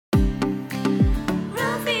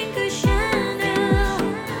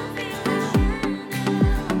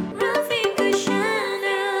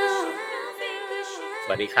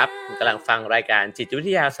วัสดีครับคุณกำลังฟังรายการจิตวิ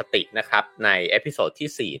ทยาสตินะครับในเอพิโซด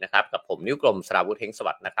ที่4นะครับกับผมนิ้วกลมสราวุธเฮงส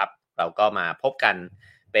วัสดิ์นะครับเราก็มาพบกัน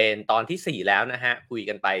เป็นตอนที่4แล้วนะฮะคุย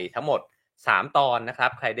กันไปทั้งหมด3ตอนนะครั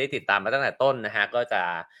บใครได้ติดตามมาตั้งแต่ต้นนะฮะก็จะ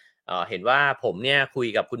เห็นว่าผมเนี่ยคุย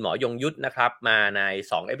กับคุณหมอยงยุทธนะครับมาใน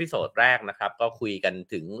2เอพิโซดแรกนะครับก็คุยกัน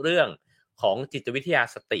ถึงเรื่องของจิตวิทยา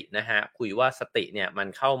สตินะฮะคุยว่าสติเนี่ยมัน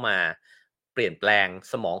เข้ามาเปลี่ยนแปลง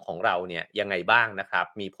สมองของเราเนี่ยยังไงบ้างนะครับ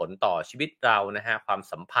มีผลต่อชีวิตเรานะฮะความ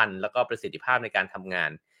สัมพันธ์แล้วก็ประสิทธิภาพในการทำงา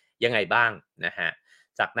นยังไงบ้างนะฮะ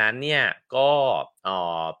จากนั้นเนี่ยก็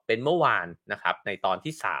เป็นเมื่อวานนะครับในตอน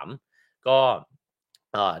ที่3ก็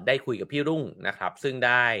ได้คุยกับพี่รุ่งนะครับซึ่งไ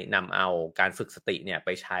ด้นำเอาการฝึกสติเนี่ยไป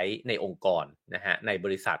ใช้ในองค์กรนะฮะในบ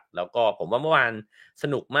ริษัทแล้วก็ผมว่าเมื่อวานส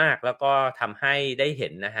นุกมากแล้วก็ทำให้ได้เห็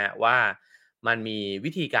นนะฮะว่ามันมี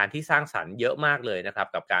วิธีการที่สร้างสรรค์เยอะมากเลยนะครับ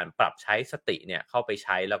กับการปรับใช้สติเนี่ยเข้าไปใ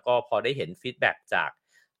ช้แล้วก็พอได้เห็นฟีดแบ็กจาก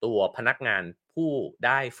ตัวพนักงานผู้ไ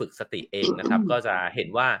ด้ฝึกสติเองนะครับก็จะเห็น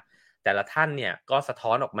ว่าแต่ละท่านเนี่ยก็สะท้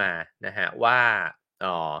อนออกมานะฮะว่า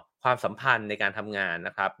ความสัมพันธ์ในการทำงานน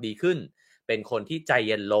ะครับดีขึ้นเป็นคนที่ใจเ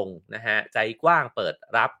ย็นลงนะฮะใจกว้างเปิด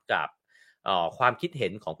รับกับความคิดเห็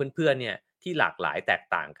นของเพื่อนๆเนี่ยที่หลากหลายแตก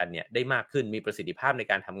ต่างกันเนี่ยได้มากขึ้นมีประสิทธิภาพใน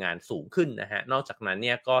การทำงานสูงขึ้นนะฮะนอกจากนั้นเ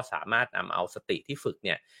นี่ยก็สามารถนำเอาสติที่ฝึกเ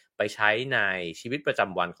นี่ยไปใช้ในชีวิตประจ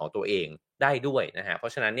ำวันของตัวเองได้ด้วยนะฮะเพรา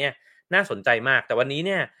ะฉะนั้นเนี่ยน่าสนใจมากแต่วันนี้เ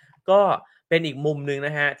นี่ยก็เป็นอีกมุมหนึ่งน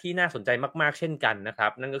ะฮะที่น่าสนใจมากๆเช่นกันนะครั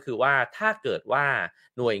บนั่นก็คือว่าถ้าเกิดว่า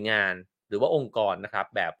หน่วยงานหรือว่าองค์กรนะครับ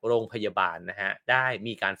แบบโรงพยาบาลนะฮะได้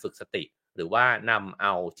มีการฝึกสติหรือว่านำเอ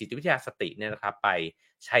าจิตวิทยาสติเนี่ยนะครับไป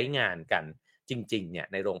ใช้งานกันจริงๆเนี่ย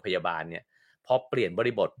ในโรงพยาบาลเนี่ยพอเปลี่ยนบ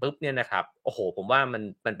ริบทปุ๊บเนี่ยนะครับโอ้โหผมว่า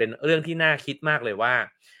มันเป็นเรื่องที่น่าคิดมากเลยว่า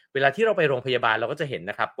เวลาที่เราไปโรงพยาบาลเราก็จะเห็น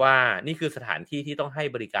นะครับว่านี่คือสถานที่ที่ต้องให้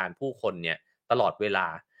บริการผู้คนเนี่ยตลอดเวลา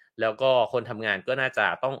แล้วก็คนทำงานก็น่าจะ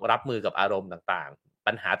ต้องรับมือกับอารมณ์ต่างๆ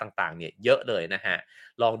ปัญหาต่างๆเนี่ยเยอะเลยนะฮะ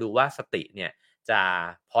ลองดูว่าสติเนี่ยจะ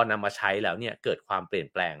พอนำมาใช้แล้วเนี่ยเกิดความเปลี่ยน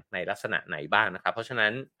แปลงในลักษณะไหนบ้างนะครับเพราะฉะนั้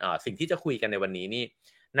นสิ่งที่จะคุยกันในวันนี้นี่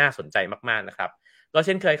น่าสนใจมากๆนะครับก็เ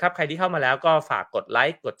ช่นเคยครับใครที่เข้ามาแล้วก็ฝากกดไล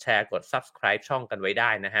ค์กดแชร์กด Subscribe ช่องกันไว้ได้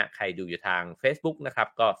นะฮะใครดูอยู่ทาง Facebook นะครับ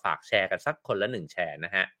ก็ฝากแชร์กันสักคนละ1แชร์น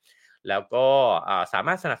ะฮะแล้วก็สาม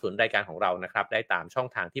ารถสนับสนุนรายการของเรานะครับได้ตามช่อง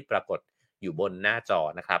ทางที่ปรากฏอยู่บนหน้าจอ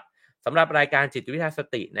นะครับสำหรับรายการจิตวิทยาส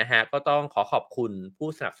ตินะฮะก็ต้องขอขอบคุณผู้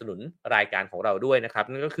สนับสนุนรายการของเราด้วยนะครับ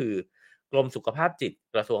นั่นก็คือกรมสุขภาพจิต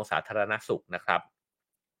กระทรวงสาธารณสุขนะครับ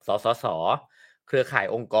สสส.เครือข่าย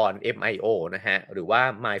องค์กร MIO นะฮะหรือว่า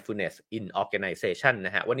Mindfulness in Organization น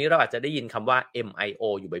ะฮะวันนี้เราอาจจะได้ยินคำว่า MIO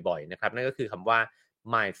อยู่บ่อยๆนะครับนั่นก็คือคำว่า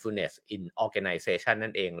Mindfulness in Organization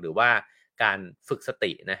นั่นเองหรือว่าการฝึกส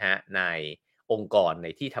ตินะฮะในองค์กรใน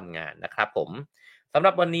ที่ทำงานนะครับผมสำห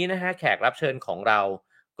รับวันนี้นะฮะแขกรับเชิญของเรา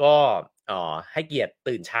ก็ให้เกียรติ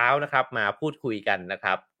ตื่นเช้านะครับมาพูดคุยกันนะค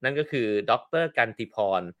รับนั่นก็คือดร.กันติพ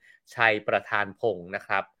รชัยประธานพงศ์นะค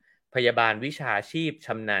รับพยาบาลวิชาชีพช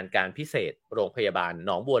ำนาญการพิเศษโรงพยาบาลหน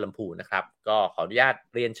องบัวลำพูนะครับก็ขออนุญาต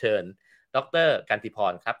เรียนเชิญดร.กันติพ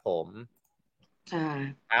รครับผมค่ะ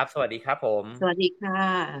ครับสวัสดีครับผมสวัสดีค่ะ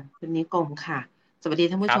คุณนิกรมค่ะสวัสดี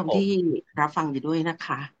ท่านผู้ชมที่รับฟังอยู่ด้วยนะค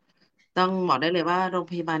ะต้องบอกได้เลยว่าโรง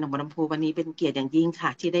พยาบาลหนองบัวลำพูวันนี้เป็นเกียรติอย่างยิ่งค่ะ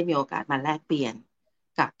ที่ได้มีโอกาสมาแลกเปลี่ยน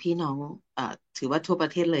กับพี่น้องถือว่าทั่วปร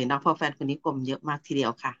ะเทศเลยเนาะเพราะแฟนคุณนิกรมเยอะมากทีเดีย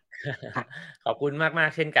วค่ะค่ะขอบคุณมาก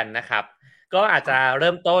ๆเช่นกันนะครับก็อาจจะเ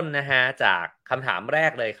ริ่มต้นนะฮะจากคำถามแร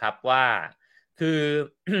กเลยครับว่าคือ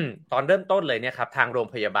ตอนเริ่มต้นเลยเนี่ยครับทางโรง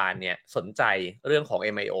พยาบาลเนี่ยสนใจเรื่องของ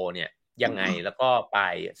MIO เนี่ยยังไงแล้วก็ไป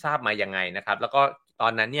ทราบมายังไงนะครับแล้วก็ตอ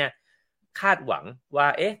นนั้นเนี่ยคาดหวังว่า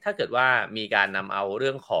เอ๊ะถ้าเกิดว่ามีการนำเอาเ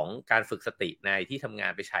รื่องของการฝึกสติในที่ทำงา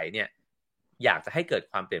นไปใช้เนี่ยอยากจะให้เกิด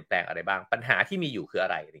ความเปลี่ยนแปลงอะไรบ้างปัญหาที่มีอยู่คืออะ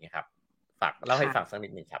ไรอย่างเงี้ยครับฝากเล่าให้ฟังค่ะสักนิ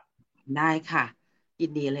ดนึงครับได้ค่ะยิ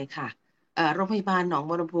นดีเลยค่ะโรงพยาบาลหนอง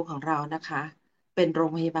บัวลำพูของเรานะคะเป็นโร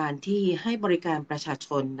งพยาบาลที่ให้บริการประชาช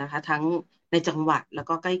นนะคะทั้งในจังหวัดแล้ว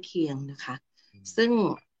ก็ใกล้เคียงนะคะซึ่ง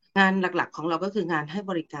งานหลักๆของเราก็คืองานให้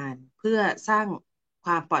บริการเพื่อสร้างค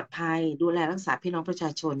วามปลอดภัยดูแลรักษาพี่น้องประชา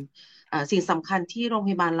ชนสิ่งสำคัญที่โรงพ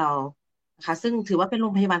ยาบาลเรานะคะซึ่งถือว่าเป็นโร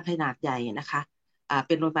งพยาบาลขนาดใหญ่นะคะเ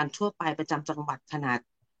ป็นโรงพยาบาลทั่วไปประจำจังหวัดขนาด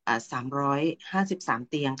353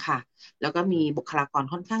เตียงค่ะแล้วก็มีบุคลากร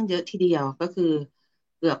ค่อนข้างเยอะทีเดียวก็คือ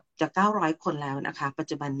เกือบจะ900คนแล้วนะคะปัจ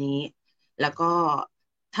จุบันนี้แล้วก็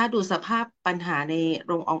ถ้าดูสภาพปัญหาใน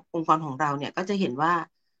องค์กรของเราเนี่ยก็จะเห็นว่า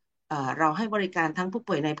เราให้บริการทั้งผู้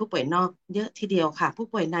ป่วยในผู้ป่วยนอกเยอะทีเดียวค่ะผู้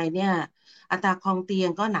ป่วยในเนี่ยอัตราครองเตียง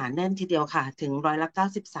ก็หนาแน่นทีเดียวค่ะถึง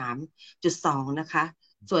93.2นะคะ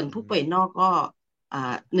ส่วนผู้ป่วยนอกก็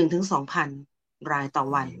1-2,000รายต่อ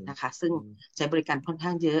วันนะคะซึ่งใช้บริการค่อนข้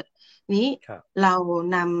างเยอะนี้เรา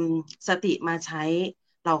นำสติมาใช้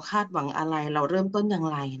เราคาดหวังอะไรเราเริ่มต้นอย่าง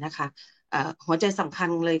ไรนะคะหัวใจสำคัญ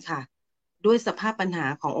เลยค่ะด้วยสภาพปัญหา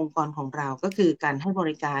ขององค์กรของเราก็คือการให้บ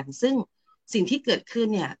ริการซึ่งสิ่งที่เกิดขึ้น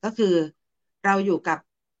เนี่ยก็คือเราอยู่กับ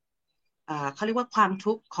เขาเรียกว่าความ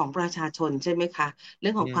ทุกข์ของประชาชนใช่ไหมคะเรื่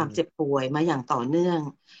องของความเจ็บป่วยมาอย่างต่อเนื่อง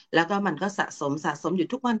แล้วก็มันก็สะสมอยู่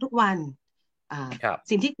ทุกวันครับ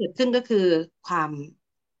สิ่งที่เกิดขึ้นก็คือความ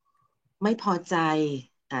ไม่พอใจ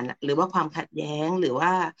หรือว่าความขัดแย้งหรือว่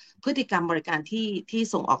าพฤติกรรมบริการที่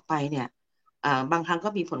ส่งออกไปเนี่ยบางครั้งก็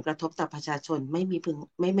มีผลกระทบต่อประชาชนไม่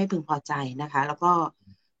พึงพอใจนะคะแล้วก็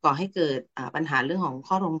ก่อให้เกิดปัญหาเรื่องของ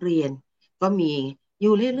ข้อร้องเรียนก็มีอ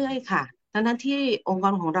ยู่เรื่อยๆค่ะทั้งที่องค์ก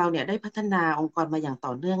รของเราเนี่ยได้พัฒนาองค์กรมาอย่างต่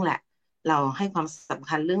อเนื่องแหละเราให้ความสำ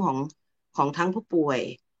คัญเรื่องของทั้งผู้ป่วย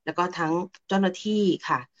แล้วก็ทั้งเจ้าหน้าที่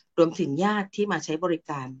ค่ะรวมถึงญาติที่มาใช้บริ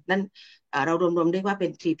การนั่นเรารวมๆเรียกว่าเป็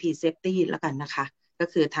น 3P Safety แล้วกันนะคะก็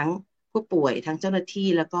คือทั้งผู้ป่วยทั้งเจ้าหน้าที่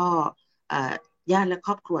แล้วก็ญาติและค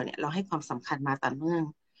รอบครัวเนี่ยเราให้ความสำคัญมาต่อเนื่อง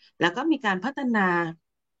แล้วก็มีการพัฒนา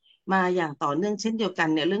มาอย่างต่อเนื่องเช่นเดียวกัน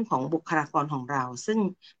ในเรื่องของบุคลากรของเราซึ่ง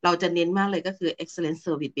เราจะเน้นมากเลยก็คือ excellent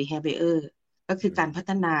service behavior ก็คือการพั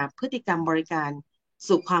ฒนาพฤติกรรมบริการ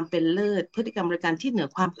สู่ความเป็นเลิศพฤติกรรมบริการที่เหนือ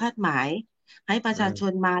ความคาดหมายให้ประชาช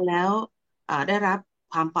นมาแล้วได้รับ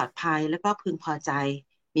ความปลอดภัยและก็พึงพอใจ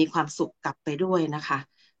มีความสุขกลับไปด้วยนะคะ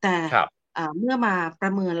แต่เมื่อมาปร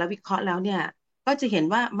ะเมินและวิเคราะห์แล้วเนี่ยก็จะเห็น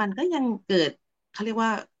ว่ามันก็ยังเกิดเขาเรียกว่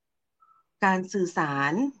าการสื่อสา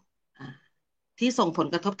รที่ส่งผล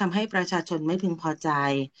กระทบทำให้ประชาชนไม่พึงพอใจ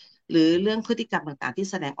หรือเรื่องพฤติกรรมต่างๆที่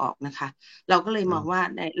แสดงออกนะคะเราก็เลยมองว่า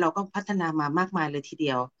เราก็พัฒนามามากมายเลยทีเดี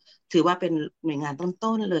ยวถือว่าเป็นหน่วยงาน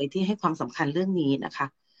ต้นๆเลยที่ให้ความสำคัญเรื่องนี้นะคะ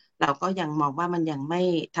เราก็ยังมองว่ามันยังไม่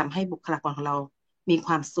ทำให้บุคลากรของเรามีค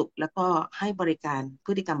วามสุขแล้วก็ให้บริการพ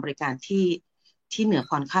ฤติกรรมบริการที่เหนือ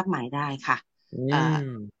ความคาดหมายได้ค่ะ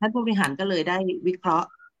ท่านผู้บริหารก็เลยได้วิเคราะห์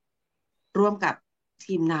ร่วมกับ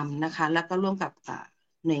ทีมนำนะคะแล้วก็ร่วมกับ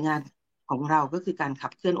หน่วยงานของเราก็คือการขั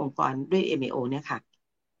บเคลื่อนองค์กรด้วย MAO เนี่ยค่ะ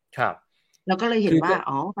ครับเราก็เลยเห็นว่า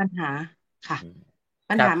ปัญหาค่ะ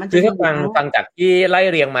ปัญหามันจะคือมีถ้าฟังจากที่ไล่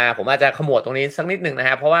เรียงมาผมอาจจะขมวดตรงนี้สักนิดหนึ่งนะ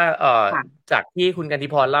ฮะเพราะว่าจากที่คุณกันทิ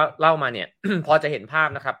พรเล่ามาเนี่ย พอจะเห็นภาพ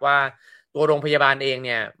นะครับว่าตัวโรงพยาบาลเองเ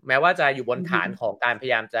นี่ยแม้ว่าจะอยู่บนฐานของการพย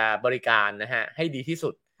ายามจะบริการนะฮะให้ดีที่สุ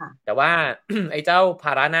ดแต่ว่า ไอ้เจ้าภ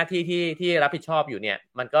าระหน้าที่ที่รับผิดชอบอยู่เนี่ย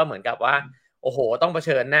มันก็เหมือนกับว่าโอ้โหต้องเผ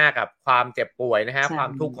ชิญหน้ากับความเจ็บป่วยนะฮะควา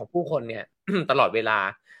มทุกข์ของผู้คนเนี่ย ตลอดเวลา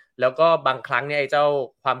แล้วก็บางครั้งเนี่ยไอ้เจ้า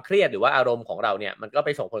ความเครียดหรือว่าอารมณ์ของเราเนี่ยมันก็ไป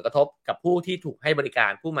ส่งผลกระทบกับผู้ที่ถูกให้บริกา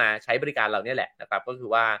รผู้มาใช้บริการเราเนี่ยแหละนะครับก็คือ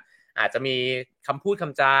ว่าอาจจะมีคำพูดค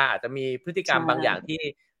ำจาอาจจะมีพฤติกรรมบางอย่างที่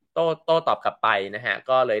โต้ตอบกลับไปนะฮะ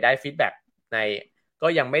ก็เลยได้ฟีดแบ็กในก็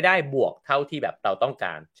ยังไม่ได้บวกเท่าที่แบบเราต้องก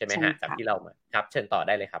ารใช่ไหมฮะจากที่เรามาครับเชิญต่อไ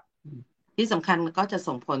ด้เลยครับที่สำคัญก็จะ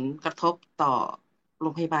ส่งผลกระทบต่อโร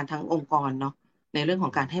งพยาบาลทั้งองค์กรเนาะในเรื่องขอ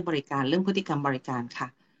งการให้บริการเรื่องพฤติกรรมบริการค่ะ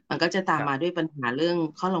มันก็จะตามมาด้วยปัญหาเรื่อง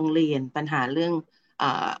ข้อร้องเรียนปัญหาเรื่อง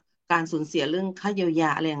การสูญเสียเรื่องค่าเยียวยา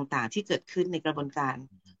อะไรต่างๆที่เกิดขึ้นในกระบวนการ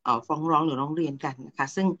ฟ้องร้องหรือร้องเรียนกันนะคะ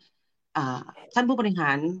ซึ่งท่านผู้บริห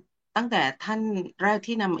ารตั้งแต่ท่านแรก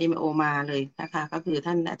ที่นำ MO มาเลยนะคะก็คือ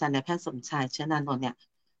ท่านอาจารย์นายแพทย์สมชายเชื้อนานนท์เนี่ย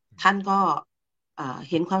ท่านก็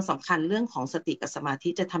เห็นความสำคัญเรื่องของสติกับสมาธิ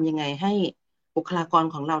จะทำยังไงให้บุคลากร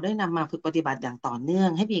ของเราได้นำมาฝึกปฏิบัติอย่างต่อเนื่อง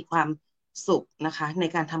ให้มีความสุขนะคะใน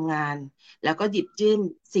การทำงานแล้วก็หยิบยื่น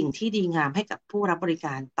สิ่งที่ดีงามให้กับผู้รับบริก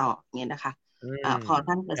ารต่ออย่างเงี้ยนะคะพอ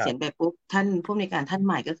ท่านเกษียณไปปุ๊บท่านผู้อำนวยการท่านใ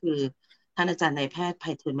หม่ก็คือท่านอาจารย์นายแพทย์ไพ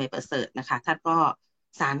ฑูรย์ไมยประเสริฐนะคะท่านก็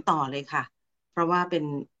สานต่อเลยค่ะเพราะว่าเป็น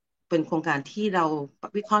โครงการที่เรา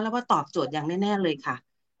วิเคราะห์แล้วว่าตอบโจทย์อย่างแน่ๆเลยค่ะ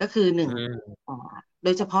ก็คือหนึ่งโด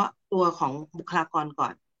ยเฉพาะตัวของบุคลากรก่อ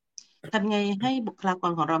นทำไงให้บุคลาก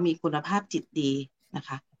รของเรามีคุณภาพจิตดีนะค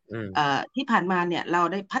ะที่ผ่านมาเนี่ยเรา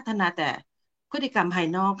ได้พัฒนาแต่พฤติกรรมภาย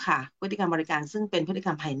นอกค่ะพฤติกรรมบริการซึ่งเป็นพฤติกร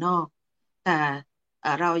รมภายนอกแต่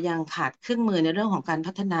เรายังขาดเครื่องมือในเรื่องของการ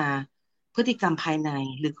พัฒนาพฤติกรรมภายใน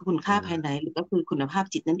หรือคุณค่าภายในหรือก็คือคุณภาพ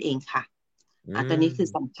จิตนั่นเองค่ะตัวนี้คือ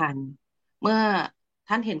สำคัญเมื่อ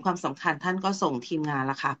ท่านเห็นความสำคัญท่านก็ส่งทีมงาน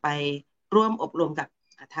ละค่ะไปร่วมอบรมกับ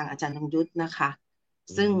ทางอาจารย์ยงยุทธนะคะ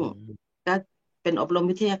ซึ่งก็เป็นอบรม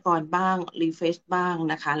วิทยากรบ้างรีเฟรชบ้าง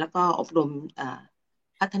นะคะแล้วก็อบรม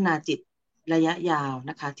พัฒนาจิตระยะยาว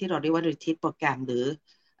นะคะที่เราเรียกว่า retreat โปรแกรมหรือ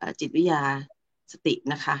จิตวิทยาสติ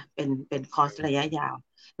นะคะเป็นคอร์สระยะยาว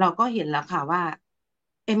เราก็เห็นแล้วค่ะว่า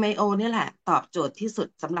MIO นี่แหละตอบโจทย์ที่สุด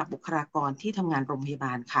สำหรับบุคลากรที่ทำงานโรงพยาบ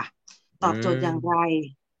าลค่ะตอบโจทย์อย่างไร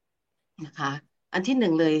นะคะอันที่ห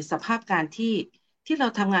นึ่งเลยสภาพการที่เรา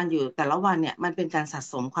ทำงานอยู่แต่ละวันเนี่ยมันเป็นการสะ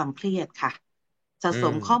สมความเครียดค่ะสะส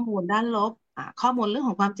มข้อมูลด้านลบข้อมูลเรื่องข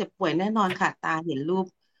องความเจ็บป่วยแน่นอนค่ะตาเห็นรูป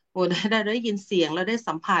โอ้ได้ยินเสียงแล้วได้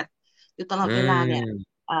สัมผัสอยู่ตลอดเวลาเนี่ย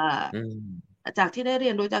จากที่ได้เรี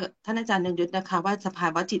ยนรู้จากท่านอาจารย์ยงยุทธนะคะว่าสภา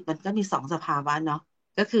วะจิตมันก็มีสองสภาวะเนาะ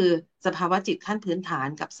ก็คือสภาวะจิตขั้นพื้นฐาน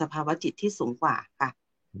กับสภาวะจิตที่สูงกว่าค่ะ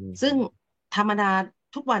ซึ่งธรรมดา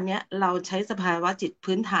ทุกวันนี้เราใช้สภาวะจิต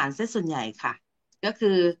พื้นฐานซะส่วนใหญ่ค่ะก็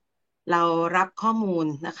คือเรารับข้อมูล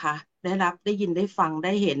นะคะได้ยินได้ฟังไ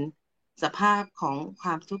ด้เห็นสภาพของคว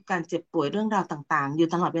ามทุกข์การเจ็บป่วยเรื่องราวต่างๆอยู่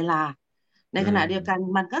ตลอดเวลาในขณะเดียวกัน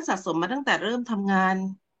มันก็สะสมมาตั้งแต่เริ่มทำงาน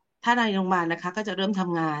ถ้าในโรงพยาบาลนะคะก็จะเริ่มท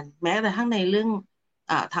ำงานแม้กระทั่งในเรื่อง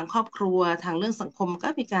ทางครอบครัวทางเรื่องสังคมก็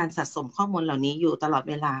มีการสะสมข้อมูลเหล่านี้อยู่ตลอด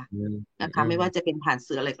เวลานะคะไม่ว่าจะเป็นผ่าน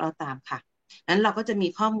สื่ออะไรก็ตามค่ะนั้นเราก็จะมี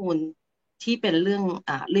ข้อมูลที่เป็นเรื่อง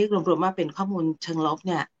เรียกรวมๆว่าเป็นข้อมูลเชิงลบเ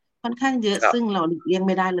นี่ยค่อนข้างเยอะซึ่งเราหลีกเลี่ยงไ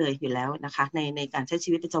ม่ได้เลยอยู่แล้วนะคะในการใช้ชี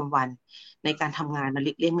วิตประจำวันในการทำงานมันห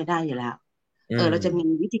ลีกเลี่ยงไม่ได้อยู่แล้วเราจะมี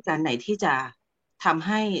วิธีการไหนที่จะทำใ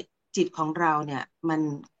ห้จิตของเราเนี่ย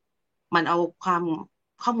มันเอา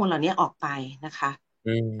ข้อมูลเหล่านี้ออกไปนะคะ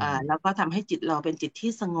แล้วก็ทำให้จิตเราเป็นจิต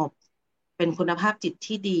ที่สงบเป็นคุณภาพจิต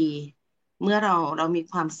ที่ดีเมื่อเรามี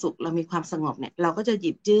ความสุขเรามีความสงบเนี่ยเราก็จะห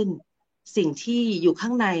ยิบยื่นสิ่งที่อยู่ข้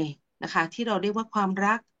างในนะคะที่เราเรียกว่าความ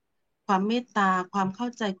รักความเมตตาความเข้า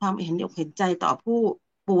ใจความเห็นอกเห็นใจต่อผู้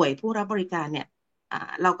ป่วยผู้รับบริการเนี่ย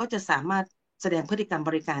เราก็จะสามารถแสดงพฤติกรรม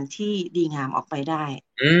บริการที่ดีงามออกไปได้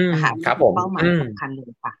นะคะนี่คือเป้าหมายสำคัญเล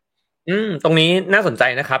ยค่ะตรงนี้น่าสนใจ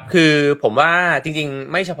นะครับคือผมว่าจริง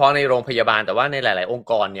ๆไม่เฉพาะในโรงพยาบาลแต่ว่าในหลายๆองค์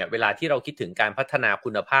กรเนี่ยเวลาที่เราคิดถึงการพัฒนาคุ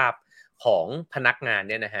ณภาพของพนักงาน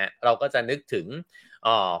เนี่ยนะฮะเราก็จะนึกถึง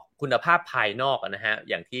คุณภาพภายนอกนะฮะ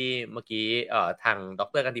อย่างที่เมื่อกี้ทางด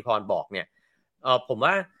ร.กันติพรบอกเนี่ยผม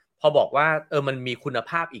ว่าพอบอกว่ามันมีคุณ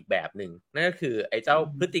ภาพอีกแบบหนึ่งนั่นก็คือไอ้เจ้า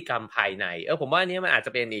พฤติกรรมภายในผมว่าอันนี้มันอาจจ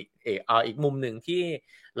ะเป็นอีกมุมหนึ่งที่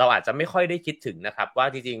เราอาจจะไม่ค่อยได้คิดถึงนะครับว่า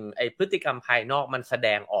จริงๆไอ้พฤติกรรมภายนอกมันแสด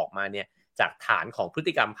งออกมาเนี่ยจากฐานของพฤ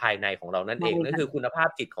ติกรรมภายในของเรานั่นเองนั่นคือคุณภาพ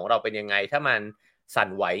จิตของเราเป็นยังไงถ้ามันสั่น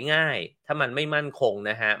ไหวง่ายถ้ามันไม่มั่นคง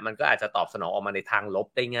นะฮะมันก็อาจจะตอบสนองออกมาในทางลบ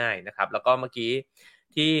ได้ง่ายนะครับแล้วก็เมื่อกี้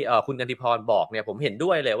ที่คุณกันติพรบอกเนี่ยผมเห็นด้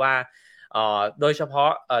วยเลยว่าโดยเฉพา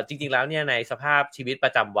ะจริงๆแล้วเนี่ยในสภาพชีวิตปร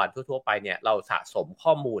ะจำวันทั่วๆไปเนี่ยเราสะสมข้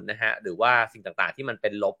อมูลนะฮะหรือว่าสิ่งต่างๆที่มันเป็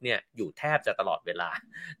นลบเนี่ยอยู่แทบจะตลอดเวลา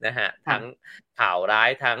นะฮะทั้งข่าวร้าย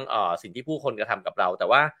ทั้งสิ่งที่ผู้คนกระทำกับเราแต่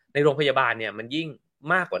ว่าในโรงพยาบาลเนี่ยมันยิ่ง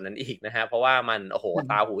มากกว่านั้นอีกนะฮะเพราะว่ามันโอ้โห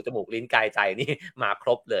ตาหูจมูกลิ้นกายใจนี่มาคร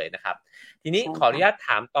บเลยนะครับทีนี้ขออนุญาตถ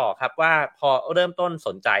ามต่อครับว่าพอเริ่มต้นส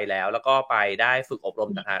นใจแล้วก็ไปได้ฝึกอบรม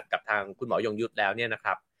กับทางคุณหมอยงยุทธแล้วเนี่ยนะค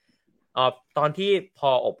รับตอนที่พ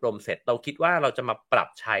ออบรมเสร็จเราคิดว่าเราจะมาปรับ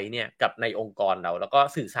ใช้เนี่ยกับในองค์กรเราแล้วก็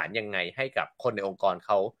สื่อสารยังไงให้กับคนในองค์กรเข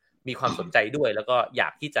ามีความสนใจด้วยแล้วก็อยา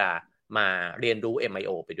กที่จะมาเรียนรู้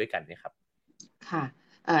MIO ไปด้วยกันเนี่ยครับค่ะ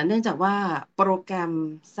เนื่องจากว่าโปรแกรม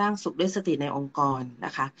สร้างสุขด้วยสติในองค์กรน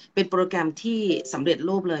ะคะเป็นโปรแกรมที่สำเร็จ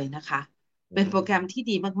รูปเลยนะคะเป็นโปรแกรมที่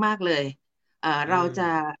ดีมากๆเลยเราจะ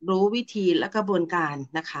รู้วิธีและกระบวนการ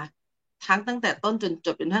นะคะตั้งแต่ต้นจนจ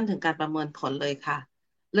บจนท่านถึงการประเมินผลเลยค่ะ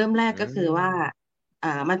เริ่มแรกก็คือว่า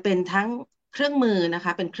มันเป็นทั้งเครื่องมือนะค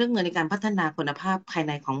ะเป็นเครื่องมือในการพัฒนาคุณภาพภายใ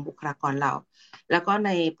นของบุคลากรเราแล้วก็ใน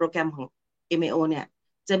โปรแกรมของ MAO เนี่ย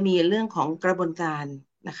จะมีเรื่องของกระบวนการ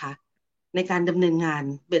นะคะในการดำเนินงาน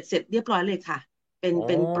เบ็ดเสร็จเรียบร้อยเลยค่ะเ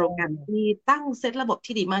ป็นโปรแกรมที่ตั้งเซตระบบ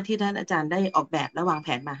ที่ดีมากที่ท่านอาจารย์ได้ออกแบบและวางแผ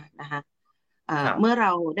นมานะคะเมื่อเร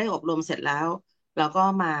าได้อบรมเสร็จแล้วเราก็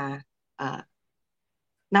มา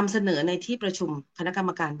นำเสนอในที่ประชุมคณะกรรม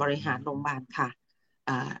การบริหารโรงพยาบาลค่ะ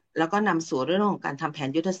แล้วก็นำสู่เรื่องของการทำแผน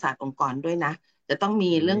ยุทธศาสตร์องค์กรด้วยนะจะต้อง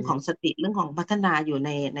มีเรื่องของสติเรื่องของพัฒนาอยู่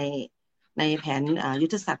ในแผนยุท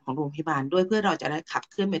ธศาสตร์ของโรงพยาบาลด้วยเพื่อเราจะได้ขับ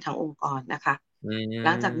เคลื่อนไปทั้งองค์กรนะคะห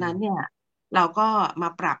ลังจากนั้นเนี่ยเราก็มา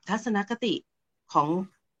ปรับทัศนคติของ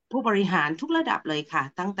ผู้บริหารทุกระดับเลยค่ะ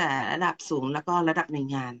ตั้งแต่ระดับสูงแล้วก็ระดับหน่วย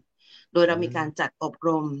งานโดยเรามีการจัดอบร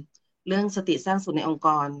มเรื่องสติสร้างสุขในองค์ก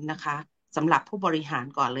รนะคะสำหรับผู้บริหาร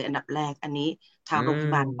ก่อนเลยอันดับแรกอันนี้ทางโรงพย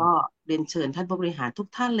าบาลก็เรียนเชิญท่านผู้บริหารทุก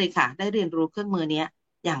ท่านเลยค่ะได้เรียนรู้เครื่องมือนี้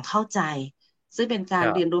อย่างเข้าใจซึ่งเป็นการ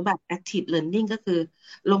เรียนรู้แบบ active learning ก็คือ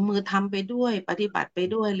ลงมือทำไปด้วยปฏิบัติไป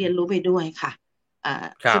ด้วยเรียนรู้ไปด้วยค่ะ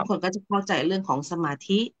ทุกคนก็จะเข้าใจเรื่องของสมา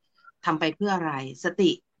ธิทำไปเพื่ออะไรส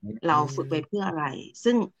ติเราฝึกไปเพื่ออะไร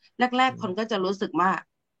ซึ่งแรกๆคนก็จะรู้สึกว่า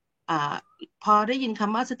พอได้ยินค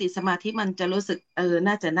ำว่าสติสมาธิมันจะรู้สึก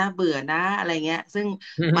น่าจะน่าเบื่อนะอะไรเงี้ยซึ่ง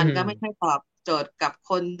มันก็ไม่ใช่ตอบโจทย์กับ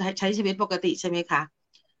คนใช้ชีวิตปกติใช่ไหมคะ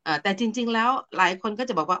แต่จริงๆแล้วหลายคนก็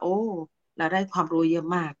จะบอกว่าโอ้เราได้ความรู้เยอะ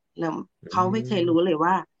มากแล้วเขาไม่เคยรู้เลย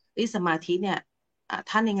ว่าสมาธิเนี่ย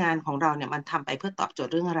ถ้าในงานของเราเนี่ยมันทำไปเพื่อตอบโจท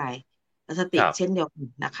ย์เรื่องอะไรสติเช่นเดียวกัน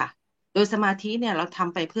นะคะโดยสมาธิเนี่ยเราท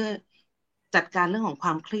ำไปเพื่อจัดการเรื่องของคว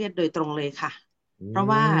ามเครียดโดยตรงเลยค่ะเพราะ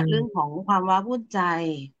ว่าเรื่องของความว้าวุ่นใจ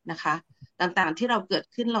นะคะต่างๆที่เราเกิด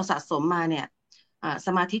ขึ้นเราสะสมมาเนี่ยส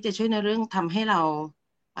มาธิจะช่วยในเรื่องทำให้เรา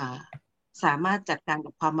สามารถจัดการ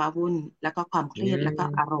กับความว้าวุ่นแล้วก็ความเคอืรียดแล้วก็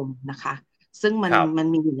อามรมณ์นะคะซึ่งมันครับมัน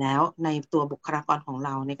มีอยู่แล้วในตัวบุคลากรของเร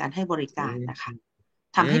าในการให้บริอืการมนะคะ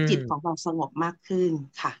อืทำให้มจิตของเราสงบมากขึ้น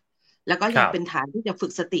ค่ะแล้วก็ครับยังเป็นฐานที่จะฝึ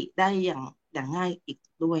กสติได้อย่างง่ายอีก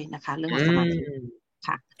ด้วยนะคะเรื่องอืของสมาธิม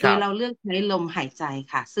ค่ะโดครับยเราเลือกใช้ลมหายใจ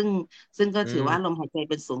ค่ะซึ่งก็อืถือว่าลมมหายใจ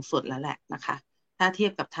เป็นสูงสุดแล้วแหละนะคะถ้าเทีย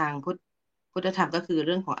บกับทางพุทธธรรมก็คือเ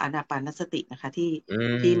รื่องของอานาปานสตินะคะอื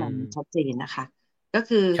ที่มันชัดมเจนนะคะก็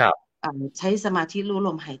คือครับใช้สมาธิรู้ล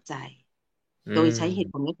มหายใจอืโดยใช้เหตุ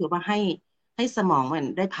ผลมก็คือว่าให้สมองมัน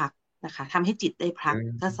ได้พักนะคะทำให้จิตได้พัอืก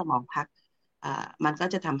ถ้าสมมองพักมันก็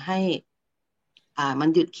จะทำให้มัน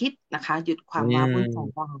หยุดคิดนะคะหยุดคอืวามว้าวุ่นใจม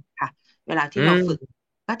ได้ค่ะเวลาอืที่เราฝึกม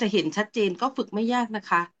ก็จะเห็นชัดเจนก็ฝึกไม่ยากนะ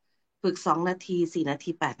คะฝึก2 นาที4 นาที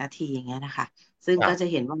8 นาทีอย่างเงี้ยนะคะซึ่งก็จะครั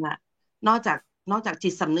บเห็นว่านอกจากนอกจากจิ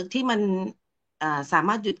ตสำนึกที่มันสาม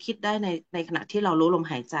ารถหยุดคิดได้ในขณะที่เรารู้ลม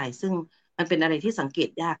หายใจซึ่งมันเป็นอะไรที่สังเกต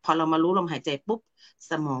ยากพอเรามารู้ลมหายใจปุ๊บ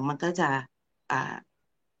สมองมันก็จะอ่า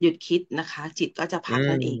หยุดคิดนะคะจิตก็จะอืพัก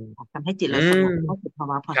นั่นเองมค่ะทำให้จิตอืเราสมงบเข้าสู่ภา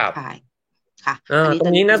วะผ่อครับ นคลายค่ะอันนี้ตร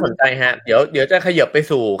งนี้น่าตัวนี้เป็นเรื่องสนใจฮะสำคัญเดี๋ยวจะขยับไป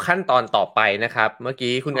สู่ขั้นตอนต่อไปนะครับเมื่อ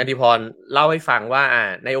กี้คุณกันติค่ะพรเล่าให้ฟังว่า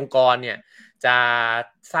ในองค์กรเนี่ยจะ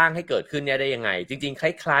สร้างให้เกิดขึ้นเนี่ยได้ยังไงจริงๆค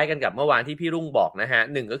ล้ายๆกันกับเมื่อวานที่พี่รุ่งบอกนะฮะ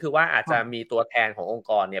หนึ่งก็คือว่าอาจจะค่ะมีตัวแทนขององค์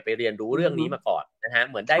กรเนี่ยไปเรียนรู้อือฮึเรื่องนี้มาก่อนนะฮะ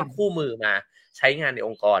เหมือนได้คู่ค่ะมือมาใช้งานในอ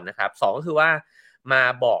งค์กรนะครับสองก็คือว่ามา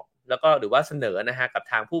บอกแล้วก็หรือว่าเสนอนะฮะกับ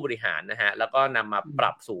ทางผู้บริหารนะฮะแล้วก็นำมาอืมป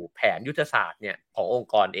รับสู่แผนยุทธศาสตร์เนี่ยขององ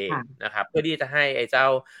ค์กรเองค่ะนะครับเพื่อที่จะให้ไอ้เจ้า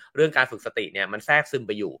เรื่องการฝึกสติเนี่ยมันแทรกซึมไ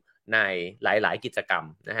ปอยู่ในหลายๆกิจกรรม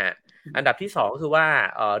นะฮะอันดับที่2ก็คือว่า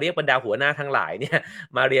เรียกบรรดาหัวหน้าทั้งหลายเนี่ย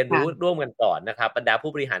มาเรียนรู้ค่ะร่วมกันก่อนนะครับบรรดา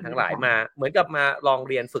ผู้บริหารทั้งหลายมาค่ะเหมือนกับมาลอง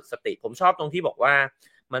เรียนฝึกสติผมชอบตรงที่บอกว่า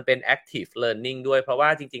มันเป็น active learning ด้วยเพราะว่า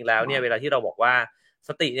จริงๆแล้วเนี่ยเวลาที่เราบอกว่าส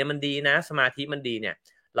ติเนี่ยมันดีนะสมาธิมันดีเนี่ย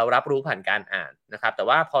เรารับรู้ผ่านการอ่านนะครับแต่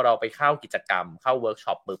ว่าพอเราไปเข้ากิจกรรมเข้าเวิร์ก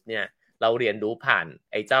ช็อปปุ๊บเนี่ยเราเรียนรู้ผ่าน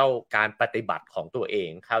ไอ้เจ้าการปฏิบัติของตัวเอง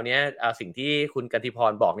คราวนี้สิ่งที่คุณกันติพ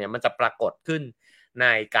รบอกเนี่ยมันจะปรากฏขึ้นใน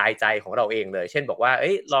กายใจของเราเองเลยเช่นบอกว่าเ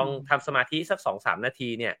อ้ยลองทำสมาธิสัก2-3นาที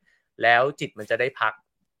เนี่ยแล้วจิตมันจะได้พัก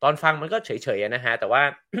ตอนฟังมันก็เฉยๆนะฮะแต่ว่า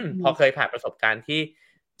อื พอเคมยผ่านประสบการณ์ที่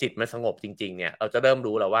จิตมันสงบจริงๆเนี่ยเราจะเริ่ม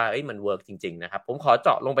รู้แล้วว่าเอ้ยมันเวิร์กจริงๆนะครับผมขอเจ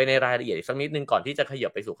าะลงไปในรายละเอียดอีกสักนิดนึงก่อนที่จะขยั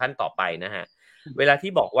บไปสู่ขั้นต่อไปนะฮะเวลา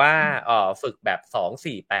ที่บอกว่าฝึกแบบ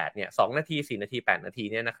2-4-8เนี่ย2 นาที4 นาที8 นาที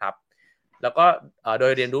เนี่ยนะครับแล้วก็โด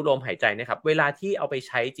ยเรียนรู้ลมหายใจนะครับเวลาที่เอาไป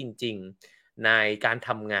ใช้จริงๆในการท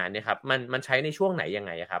ำงานเนี่ยครับมันใช้ในช่วงไหนยังไ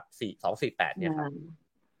งครับ2-4-8เนี่ยครับ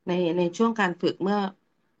ในช่วงการฝึกเมื่อ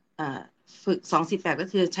อ่าฝึก2-4-8ก็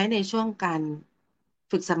คือใช้ในช่วงการ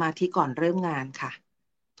ฝึกสมาธิก่อนเริ่มงานค่ะ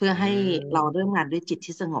เพื่ออืให้เราเริ่มมงานด้วยจิต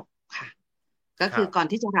ที่สงบค่ะก็คือก่อนครั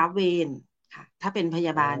บที่จะรับเวรค่ะถ้าเป็นพย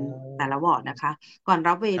าอ๋อบาลแต่ละวอร์ดนะคะก่อน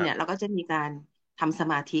รับเวรเนี่ยเราครับก็จะมีการทำส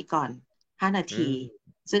มาธิก่อน5นาอืทีม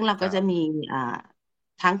ซึ่งเราครับก็จะมีอ่า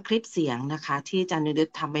ทั้งคลิปเสียงนะคะที่อาจารย์นิรุต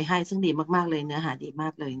ทำไว้ให้ซึ่งดีมากๆเลยเนื้อหาดีมา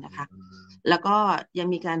กเลยอืนะคะมแล้วก็ยัง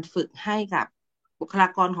มีการฝึกให้กับ บุคลา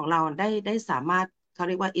กรของเราได้สามารถเขาเ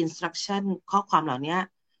รียกว่า instruction ข้อความเหล่านี้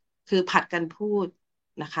คือผัดกันพูด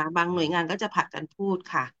นะคะบางหน่วยงานก็จะผัดกันพูด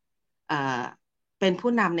ค่ะเอ่อเป็น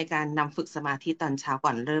ผู้นำในการนำฝึกสมาธิตอนเช้าก่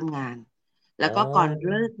อนเริ่มงานอ๋แล้วก็ก่อนอเ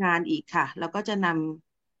ลิกงานอีกค่ะแล้วก็จะน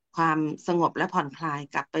ำความสงบและผ่อนคลาย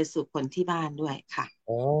กลับไปสู่คนที่บ้านด้วยค่ะ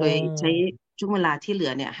อ๋อโดยใช้ช่วงเวลาที่เหลื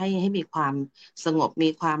อเนี่ยให้มีความสงบมี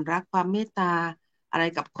ความรักความเมตตาอะไร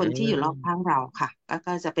กับคอืนที่อยู่รอบข้างมเราค่ะ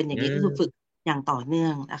ก็จะเป็นอย่าอืงนี้ก็คือฝึก ม อย่างต่อเนื่อ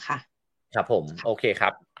งนะคะครับผมโอค่ะเคครั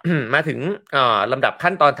บมาถึงลำดับ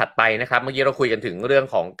ขั้นตอนถัดไปนะครับเมื่อกี้เราคุยกันถึงเรื่อง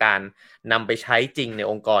ของการนำไปใช้จริงใน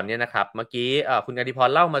องค์กรเนี่ยนะครับเมื่อกี้คุณกนิพร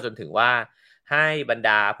เล่ามาจนถึงว่าให้บรรด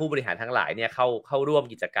าผู้บริหารทั้งหลายเนี่ยเข้าร่วม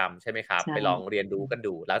กิจกรรมใช่ไหมครับใช่ไปลองเรียนรู้กัน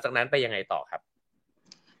ดูหลังจากนั้นไปยังไงต่อครับ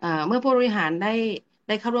เมื่อผู้บริหารไ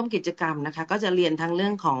ด้เข้าร่วมกิจกรรมนะคะก็จะเรียนทั้งเรื่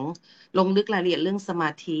องของลงลึกรายละเอียดเรื่องสมา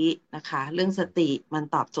ธินะคะเรื่องสติมัน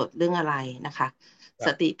ตอบโจทย์เรื่องอะไรนะคะครั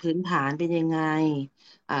บสติพื้นฐานเป็นยังไง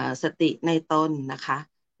สติในตนนะคะ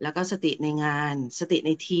แล้วก็สติในงานสติใน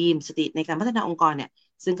ทีมสติในการพัฒนาองค์กรเนี่ย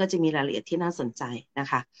ซึ่งก็จะมีรายละเอียดที่น่าสนใจนะ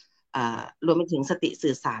คะรวมไปถึงสติ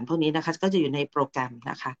สื่อสารพวกนี้นะคะก็จะอยู่ในโปรแกรม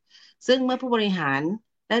นะคะซึ่งเมื่อผู้บริหาร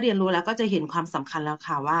ได้เรียนรู้แล้วก็จะเห็นความสำคัญแล้ว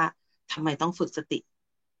ค่ะว่าทำไมต้องฝึกสติ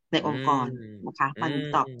ในอืมองค์กรนะคะอืมัน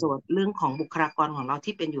ตอบโจทมย์เรื่องของบุคลากรของเรา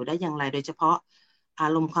ที่เป็นอยู่ได้อย่างไรโดยเฉพาะอา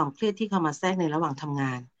รมณ์ความเครียดที่เข้ามาแทรกในระหว่างทำง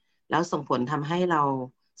านแล้วส่งผลทำให้เรา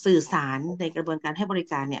สื่อสารในกระบวนการให้บริ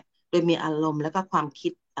การเนี่ยโดยมีอารมณ์และก็ความคิ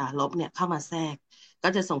ดลบเนี่ยเข้ามาแทรกก็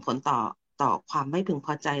จะส่งผลต่อความไม่พึงพ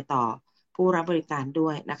อใจต่อผู้รับบริการด้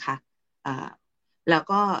วยนะคะอ่าแล้ว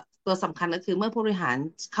ก็ตัวสำคัญก็คือเมื่อผู้บริหาร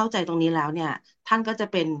เข้าใจตรงนี้แล้วเนี่ยท่านก็จะ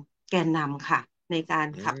เป็นแกนนำค่ะในการ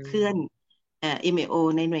อืขับเคลื่อนม MAO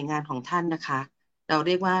ในหน่วยงานของท่านนะคะเราเ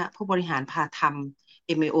รียกว่าผู้บริหารพาทำ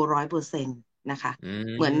MAO 100%นะคะอื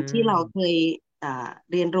เหมือนที่เราเคมย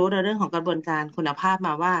เรียนรู้ในเรื่องของกระบวนการคุณภาพม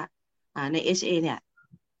าว่าใน HA เนี่ย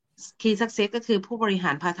Key Success ก็คือผู้บริห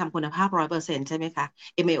ารพาทำคุณภาพ 100%ใช่ไหมคะ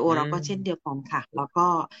MAO อืเราก็เช่นเดีมยวกันค่ะแล้วก็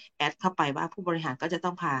แอดเข้าไปว่าผู้บริหารก็จะต้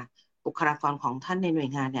องพาบุคลากรของท่านในหน่วย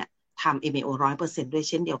งานเนี่ยทำ MAO 100%ด้วย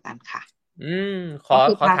เช่นเดียวกันค่ะอืมขอก็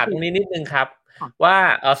คือขอพาฝึกถามตรงนี้นิดนึงครับค่ะว่า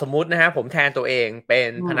สมมุตินะฮะผมแทนตัวเองเป็น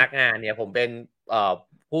อืมพนักงานเนี่ยผมเป็น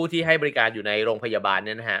ผู้ที่ให้บริการอยู่ในโรงพยาบาลเ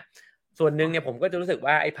นี่ยนะฮะส่วนหนึ่งเนี่ยผมก็จะรู้สึก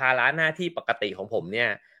ว่าไอ้ภาระหน้าที่ปกติของผมเนี่ย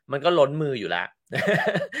มันก็ล้นมืออยู่แล้ว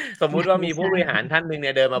สมมุติว่ามีผู้ใช่บริหารท่านหนึ่งเ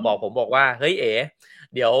นี่ยเดินมาบอกผมบอกว่าเฮ้ยเอ๋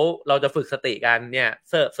เดี๋ยวเราจะฝึกสติกันเนี่ย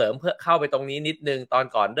เสริมเพื่อเข้าไปตรงนี้นิดนึงตอน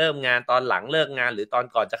ก่อนเริ่มงานตอนหลังเลิกงานหรือตอน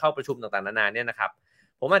ก่อนจะเข้าประชุมต่างๆนานาเนี่ยนะครับ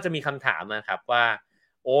ผมอาจจะมีคำถามนะครับว่า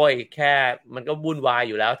โอ้ยแค่มันก็วุ่นวาย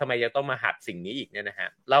อยู่แล้วทำไมยังต้องมาหัดสิ่งนี้อีกเนี่ยนะฮะ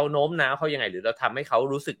เราโน้มน้าวเขายังไงหรือเราทำให้เขา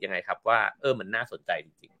รู้สึกยังไงครับว่ามันน่าสนใจจ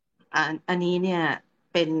ริงอันนี้เนี่ย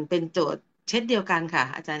เป็นโจทย์เช่นเดียวกันค่ะ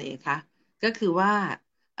อาจารย์เอกคะก็คือว่า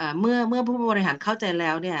เมื่อผู้บริหารเข้าใจแล้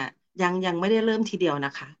วเนี่ยยังไม่ได้เริ่มทีเดียวน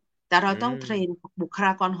ะคะแต่เราอืต้องเทรนมบุคล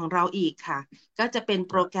ากรของเราอีกค่ะก็จะเป็น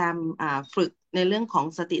โปครับรแกรมฝึกในเรื่องของ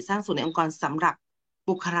สติสร้างสุขในองค์กรสำหรับ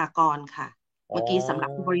บุคลากรค่ะอ๋เมื่อกี้สำหรับ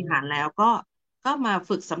อผู้บริหารแล้วก็มา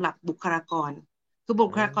ฝึกสำหรับบุคลากรคือบุอื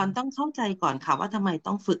คลากรต้องมเข้าใจก่อนค่ะว่าทำไม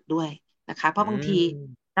ต้องฝึกด้วยนะคะเพอืราะบางที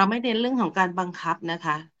มเราไม่เน้นเรื่องของการบังคับนะค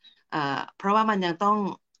ะ เพราะว่ามันจะ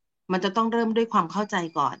ต้องเริ่มด้วยความเข้าใจ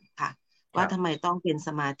ก่อนค่ะว่าทำไมครับต้องเป็นส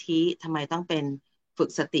มาธิทำไมต้องเป็นฝึก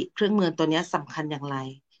สติเครื่องมือตัวเนี้ยสำคัญอย่างไร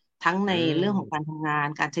ทั้งอืในเรื่องของการมทำงาน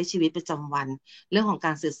การใช้ชีวิตประจำวันเรื่องของก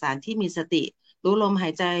ารสื่อสารที่มีสติรู้ลมหา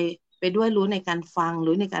ยใจไปด้วยรู้ในการฟัง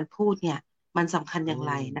รู้ในการพูดเนี่ยมันสำคัญอือย่างไ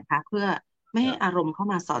รมนะคะเพื่อไม่ให้ครับอารมณ์เข้า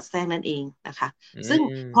มาสอดแทรกนั่นเองนะคะอืซึ่ง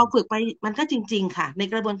พอฝึมกไปมันก็จริงๆค่ะใน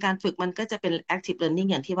กระบวนการฝึกมันก็จะเป็น active learning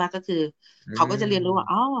อย่างที่ว่าก็คืออืเขาก็จะเรียนรู้ว่า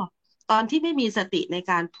อ๋อ มตอนที่ไม่มีสติใน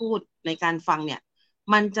การพูดในการฟังเนี่ย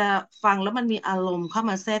มันจะฟังแล้วมันมีอารมณ์เข้า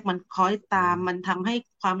มาแทรกมันคล้อยอืตามมันมทำให้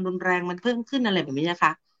ความรุนแรงมันเพิ่มขึ้นอะไรแบบนี้นะค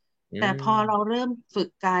ะอืแต่พอเรามเริ่มฝึก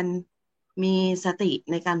การมีสติ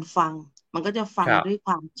ในการฟังมันก็จะฟังด้วยครับค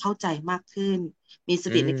วามเข้าใจมากขึ้นมีส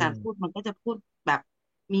อืติในการพูดมมันก็จะพูดแบบ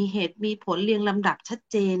มีเหตุมีผลเรียงลำดับชัด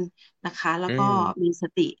เจนนะคะแล้อืวก็มีมส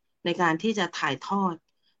ติในการที่จะถ่ายทอด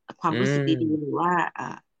ความอืรู้สึกดีๆหรือมว่า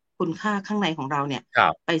คุณค่าข้างในของเราเนี่ยครั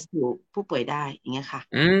บ ไปสู่ผู้ป่วยได้อย่างเงี้ยค่ะ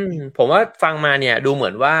อืมผมว่าฟังมาเนี่ยดูเหมื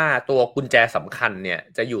อนว่าตัวกุญแจสำคัญเนี่ย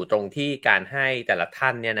จะอยู่ตรงที่การให้แต่ละท่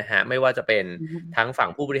านเนี่ยนะฮะไม่ว่าจะเป็นอืมทั้งฝั่ง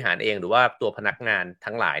ผู้บริหารเองหรือว่าตัวพนักงาน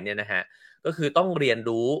ทั้งหลายเนี่ยนะฮะก็คือต้องเรียน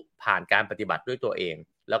รู้ผ่านการปฏิบัติด้วยตัวเอง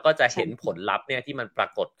แล้วก็จะใช่เห็นผลลัพธ์เนี่ยที่มันปรา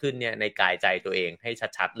กฏขึ้นเนี่ยในกายใจตัวเองให้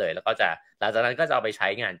ชัดๆเลยแล้วก็จะหลังจากนั้นก็จะเอาไปใช้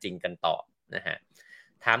งานจริงกันต่อนะฮะ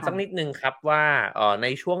ถามสักนิดค่ะนึงครับว่าใน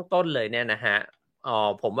ช่วงต้นเลยเนี่ยนะฮะ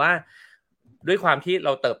ผมว่าด้วยความที่เร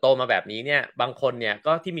าเติบโตมาแบบนี้เนี่ยบางคนเนี่ย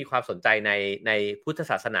ก็ที่มีความสนใจในพุทธ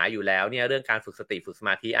ศาสนาอยู่แล้วเนี่ยเรื่องการฝึกสติฝึกสม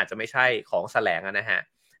าธิอาจจะไม่ใช่ของแสลงอะนะฮะ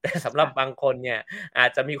แต่สำหรับบางค่ะคนเนี่ยอา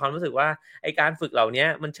จจะมีความรู้สึกว่าไอการฝึกเหล่านี้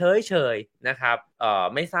มันเฉยนะครับ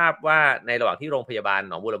ไม่ทราบว่าในระหว่างที่โรงพยาบาล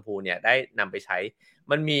หนองบัวลำพูเนี่ยได้นำไปใช้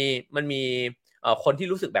มันมีคนที่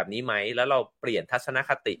รู้สึกแบบนี้ไหมแล้วเราเปลี่ยนทัศนค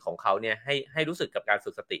ติของเขาเนี่ยให้รู้สึกกับการฝึ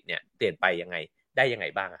กสติเนี่ยเปลี่ยนไปยังไงได้ยังไง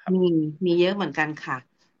บ้างอะครับมีเยอะเหมือนกันค่ะ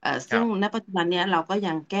ซึ่งครับณปัจจุบันเนี้ยเราก็ยั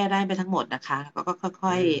งแก้ได้ไม่ทั้งหมดนะคะก็ค่อื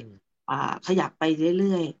อยมๆขยับไปเรื่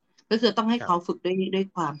อยๆก็คือต้องให้ครับ เขาฝึกด้วย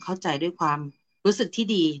ความเข้าใจด้วยความรู้สึกที่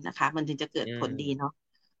ดีนะคะมันถึงจะเกิดอืผลดีมเนาะ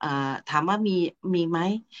ถามว่ามีไหม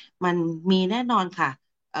มันมีแน่นอนค่ะ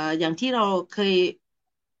อย่างที่เราเคย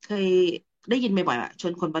ได้ยินบ่อยๆว่าชว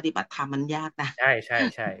นคนปฏิบัติธรรมมันยากนะ ใช่ใช่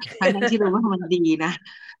ใช่ ทั้งที่รู้ว่ามันดีนะ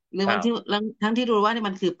หรือ ครับบางที่ทั้งที่รู้ว่านี่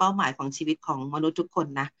มันคือเป้าหมายของชีวิตของมนุษย์ทุกคน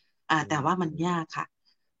นะอืแต่ว่ามันมยากค่ะ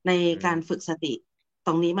ในอืมการฝึกสติต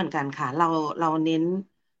รงนี้เหมือนกันค่ะเราเน้น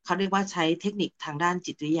เขาเรียกว่าใช้เทคนิคทางด้าน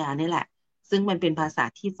จิตวิทยานี่แหละซึ่งมันเป็นภาษา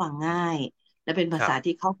ที่ฟังง่ายและเป็นภาษา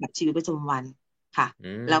ที่ครับเข้ากับชีวิตประจำวันค่ะอื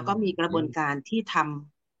มแล้วก็มีกระอืมบวนการที่ท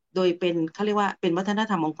ำโดยเป็นเขาเรียกว่าเป็นวัฒน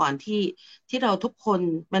ธรรมองค์กรที่เราทุกคน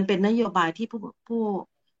มันเป็นนโยบายที่ผู้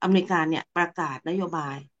อำนวยการเนี่ยประกาศนโยบา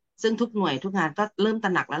ย ซึ่งทุกหน่วยทุกงานก็เริ่มตร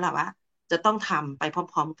ะหนักแล้วล่ะว่าจะต้องทำไปพ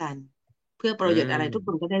ร้อมๆกันเพื่อปอืระโยชน์อะไรทุกค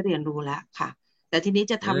นมก็ได้เรียนรู้แล้วค่ะแต่ทีนี้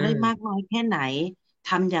จะอืทำได้มากมน้อยแค่ไหนท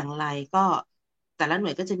ำอย่างไรก็แต่ละหน่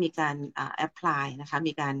วยก็จะมีการแอพพลายนะคะ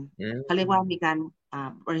มีการอืเขาเรียกว่ามีมการ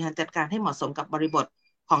บริหารจัดการให้เหมาะสมกับบริบท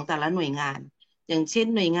ของแต่ละหน่วยงานอย่างเช่น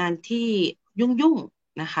หน่วยงานที่ยุ่ง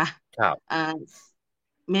ๆนะคะครับอ่า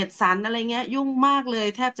เมดสันอะไรเงี้ยยุ่งมากเลย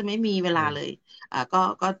แทบจะไม่มีเวลาเลยอืม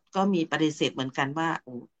ก็มีปฏิเสธเหมือนกันว่า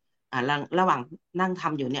ระหว่างนั่งท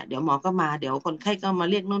ำอยู่เนี่ยเดี๋ยวหมอก็มาเดี๋ยวคนไข้ก็มา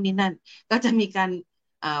เรียกโน่นนี่นั่นก็จะมีการ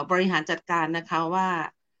บริหารจัดการนะคะว่า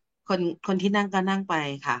คนที่นั่งก็นั่งไป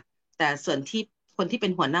ค่ะแต่ส่วนที่คนที่เป็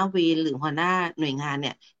นหัวหน้าวีหรือหัวหน้าหน่วยงานเ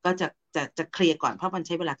นี่ยก็จะเคลียร์ก่อนเพราะมันใ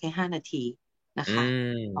ช้เวลาแค่5 นาทีนะอืคะ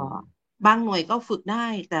เอ่อมบางหน่วยก็ฝึกได้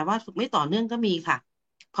แต่ว่าฝึกไม่ต่อเนื่องก็มีค่ะ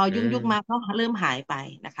พออืยุ่งมามก็เริ่มหายไป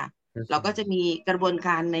นะคะอืเราก็จะมมีกระบวนก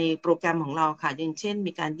ารในโปรแกรมของเราค่ะอย่างเช่น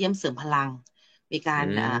มีการเยี่ยมเสริมพลังมีกาอืร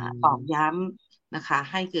ตอกมย้ำนะคะ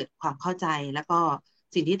ให้เกิดความเข้าใจแล้วก็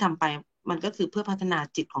สิ่งที่ทำไปมันก็คือเพื่อพัฒนา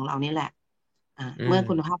จิตของเรานี่แหละอืมเมื่อ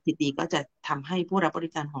คุณภาพจิตดีก็จะทำให้ผู้รับบริ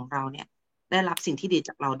การของเราเนี่ยได้รับสิ่งที่ดีจ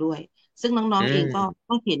ากเราด้วยซึ่งน้ออืงๆเองก็ม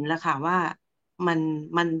ก็เห็นแล้วค่ะว่ามัน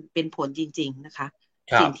มันเป็นผลจริงๆนะคะ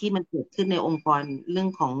สิ่งที่ครับมันเกิดขึ้นในองค์กรเรื่อง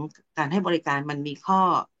ของการให้บริการมันมี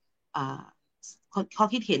เอ่อข้อ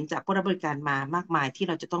คิดเห็นจากผู้รับบริการมามากมายที่เ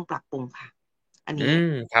ราจะต้องปรับปรุงค่ะอันอืนี้ม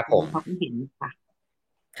ครับผม เป็นความคิดเห็นค่ะ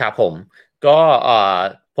ครับผมก็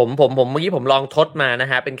ผมเมื่อกี้ผมลองทดมานะ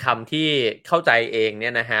ฮะเป็นคำที่เข้าใจเองเนี่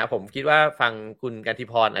ยนะฮะผมคิดว่าฟังคุณกันติ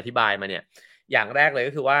พรอธิบายมาเนี่ยอย่างแรกเลย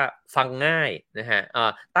ก็คือว่าฟังง่ายนะฮะ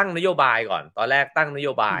ตั้งนโยบายก่อนตอนแรกตั้งนโย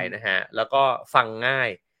บายนะฮะแล้วก็ฟังง่าย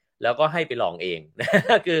แล้วก็ให้ไปลองเอง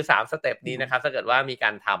คือ3สเต็ปนี้นะครับถ้าเกิดว่ามีกา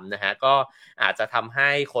รทำนะฮะก็อาจจะทำให้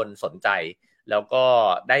คนสนใจแล้วก็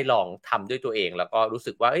ได้ลองทำด้วยตัวเองแล้วก็รู้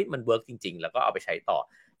สึกว่าเอ้ยมันเวิร์กจริงๆแล้วก็เอาไปใช้ต่อ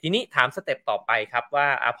ทีนี้ถามสเต็ปต่อไปครับว่า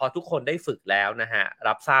พอทุกคนได้ฝึกแล้วนะฮะ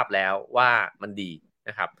รับทราบแล้วว่ามันดีน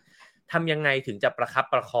ะครับทำยังไงถึงจะประคับ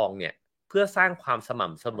ประคองเนี่ยเพื่อสร้างความสม่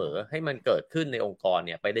ำเสมอให้มันเกิดขึ้นในองค์กรเ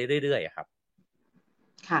นี่ยไปได้เรื่อยๆครับ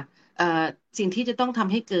ค่ะเอ่อสิ่งที่จะต้องท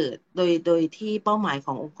ำให้เกิดโดยที่เป้าหมายข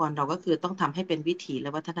ององค์กรเราก็คือต้องทำให้เป็นวิถีและ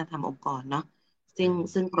วัฒนธรรมองค์กรเนาะซึ่งอื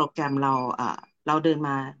มซึ่งโปรแกรมเราเดินม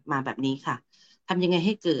าแบบนี้ค่ะทำยังไงใ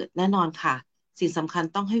ห้เกิดแน่นอนค่ะสิ่งสำคัญ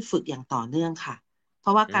ต้องให้ฝึกอย่างต่อเนื่องค่ะเพร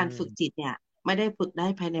าะว่าอืการฝึกจิตมเนี่ยไม่ได้ฝึกได้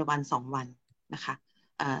ภายในวัน 2 วันนะคะ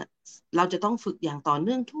เอ่อเราจะต้องฝึกอย่างต่อเ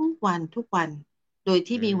นื่องทุกวันโดย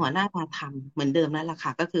ที่อืมีหัวหน้ามพาทำเหมือนเดิมนั่นแหละค่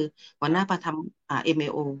ะก็คือหัวครับหน้าพาทำ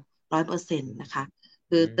MAO100%นะคะ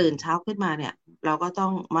อืคือตื่นมเช้าขึ้นมาเนี่ยเราก็ต้อ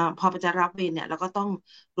งมาพอจะรับเวรเนี่ยเราก็ต้อง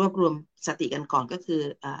รวบรวมสติกันก่อนก็คือ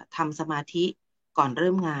ทำสมาธิก่อนเ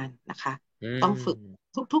ริ่มงานนะคะอืต้องฝึก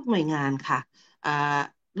มทุกๆหน่วยงานค่ะอ่า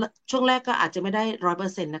ช่วงแรกก็อาจจะไม่ได้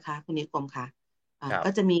100%นะคะคุณนิคมค่ะครับก็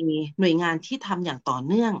จะมีหน่วยงานที่ทำอย่างต่อ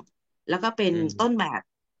เนื่องแล้วก็เป็นอืมต้นแบบ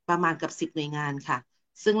ประมาณกับ10 หน่วยงานค่ะ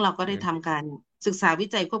ซึ่งเราก็ได้อืมทำการศึกษาวิ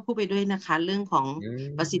จัยควบคู่ไปด้วยนะคะเรื่องของอื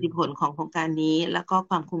ประสิทธิผลมของโครงการนี้แล้วก็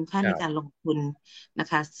ความคุ้มค่าในการลครับงทุน นะ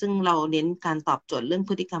คะซึ่งเราเน้นการตอบโจทย์เรื่องพ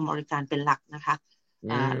ฤติกรรมบริการเป็นหลักนะคะอื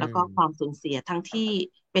แล้วก็ความมสูญเสียทั้งที่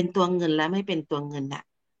เป็นตัวเงินและไม่เป็นตัวเงินน่ะ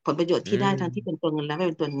ผลประโยชน์อืที่ได้ทั้งที่เป็นมตัวเงินและไม่เ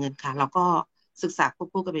ป็นตัวเงินค่ะเราก็ศึกษาควบ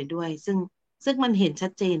คู่กันไปด้วยซึ่งมันเห็นชั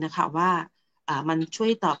ดเจนนะคะว่ามันช่ว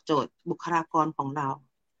ยตอบโจทย์บุคลากรของเรา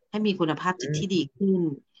ให้มีคุณภาพจิตที่ดีขึ้น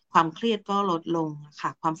ความเครียดก็ลดลงค่ะ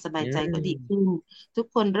ความสบาอืยใจก็ดีมขึ้นทุก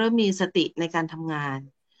คนเริ่มมีสติในการทำงาน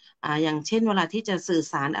อย่างเช่นเวลาที่จะสื่อ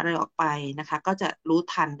สารอะไรออกไปนะคะก็จะรู้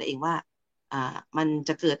ทันตัวเองว่ามันจ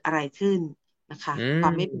ะเกิดอะไรขึ้นนะคะอืควา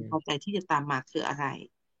มไม่พึงพอใจมที่จะตามมาคืออะไร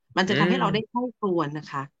มันอืจะทำให้เราได้มเข้าครวนนะ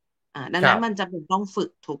คะดังนั้นมันครับจะเป็นต้องฝึก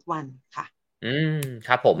ทุกวันค่ะอืมค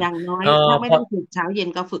รับผมอย่างน้อยเอ่อถ้าไม่พอ ได้ฝึกเช้าเย็น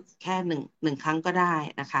ก็ฝึกแค่หนึ่งครั้งก็ได้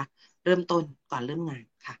นะคะเริ่มต้นก่อนเริ่มงาน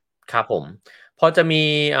ค่ะ ครับผมพอจะมี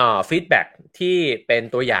ฟีดแบ็กที่เป็น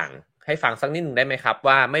ตัวอย่างให้ฟังสักนิดหนึ่งได้ไหมครับ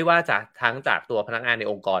ว่าไม่ว่าจะทั้งจากตัวพนักงานใน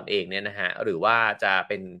องค์กรเองเนี่ยนะฮะหรือว่าจะเ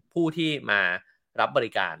ป็นผู้ที่มารับบ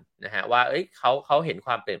ริการนะฮะว่าเอ้ยเขาเห็นค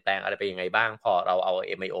วามเปลี่ยนแปลงอะไรไปยังไงบ้างพอเราเอา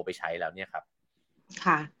MIO ไปใช้แล้วเนี่ยครับ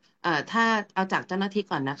ค่ะถ้าเอาจากเจ้าหน้าที่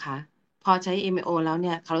ก่อนนะคะ พอใช้ MAO แล้วเ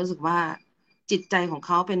นี่ยเขารู้สึกว่าจิตใจของเข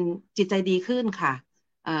าเป็นจิตใจดีขึ้นค่ะ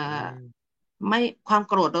เอ่ออืมไม่ความโ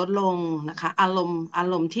กรธลดลงนะคะอาร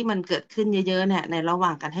มณ์ที่มันเกิดขึ้นเยอะๆเนี่ยในระหว่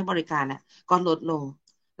างการให้บริการเนี่ยก็ลดลง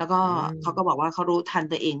แล้วก็อืเขาก็บอกมว่าเขารู้ทัน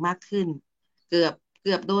ตัวเองมากขึ้น เกือบเ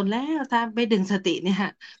กือบโดนแล้วถ้าไม่ดึงสติเนี่ย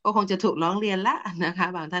ก็คงจะถูกร้องเรียนละนะคะ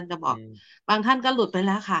บางท่านก็บอกอืมบางท่านก็หลุดไปแ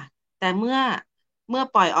ล้วค่ะแต่เมื่อ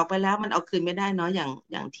ปล่อยออกไปแล้วมันเอาคืนไม่ได้เนาะอ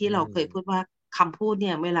ย่างที่อืเราเคยพูดมว่าคำพูดเ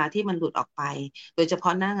นี่ยเวลาที่มันหลุดออกไปโดยเฉพา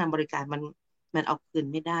ะหน้างานบริการมันเอาคืน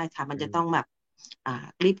ไม่ได้ค่ะมันอืมจะต้องแบบ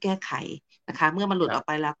รีบแก้ไขนะคะเมื่อมันหลุดออกไ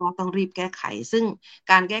ปครับแล้วก็ต้องรีบแก้ไขซึ่ง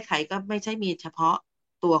การแก้ไขก็ไม่ใช่มีเฉพาะ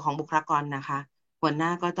ตัวของบุคลากรนะคะหัวหน้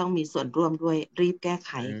าก็ต้องมีส่วนร่วมด้วยรีบแก้ไ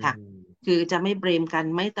ขอืค่ะมคือจะไม่เบรมกัน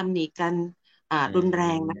ไม่ตำหนิกันอืรุนแร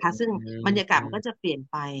งนะคะซึ่งบรรยากาศมันก็มจะเปลี่ยน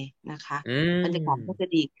ไปนะคะอืบรรยากาศก็จะ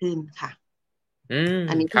มดีขึ้นค่ะ อืม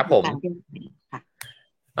อันนี้ครับผม ก็คือการแก้ไขค่ะ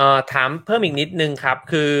ถามเพิ่มอีกนิดนึงครับ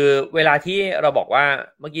คือเวลาที่เราบอกว่า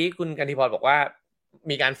เมื่อกี้คุณกันติพรบอกว่า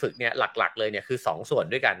มีการฝึกเนี่ยหลักๆเลยเนี่ยคือ2ส่วน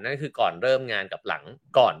ด้วยกันนั่นคือก่อนเริ่มงานกับหลัง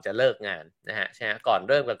ก่อนจะเลิกงานนะฮะใช่ไหมก่อน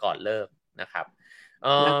เริ่มกับก่อนเลิกนะครับเ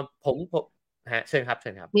อ่แล้วผม ฮะเชิญครับเชิ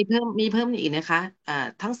ญครับมีเพิ่มอีกนะคะ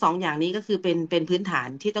ทั้งสองอย่างนี้ก็คือเป็นพื้นฐาน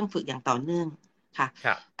ที่ต้องฝึกอย่างต่อเนื่องค่ะค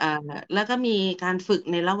รับอ่าแล้วก็มีการฝึก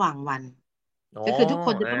ในระหว่างวันอ๋อก็คือทุกค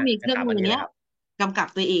นจะต้องมีเคจะถามรื่องมือเนี้ยอันนี้เลยครับกำกับ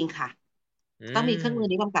ตัวเองค่ะอืต้องมีเครื่องมือ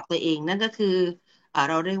นี้มกำกับตัวเองนั่นก็คือเ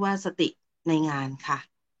ราเรียกว่าสติในงานค่ะ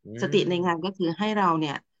อืสติในงานก็มคือให้เราเนี่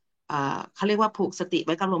ยเขาเรียกว่าผูกสติไ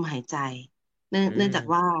ว้กับลมหายใจอืเนื่องจาก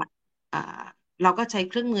ว่ามอ่าเราก็ใช้เ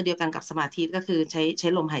ครื่องมือเดียวกันกับสมาธิก็คือใช้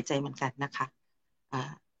ลมหายใจเหมือนกันนะคะ อ่า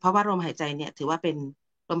เพราะว่าลมหายใจเนี่ยถือว่าเป็น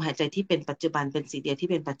ลมหายใจที่เป็นปัจจุบันเป็นสิ่งเดียวที่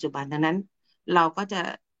เป็นปัจจุบันดังนั้นเราก็จะ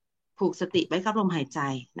ผูกสติไว้กับลมหายใจ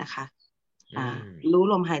นะคะอือ่ามรู้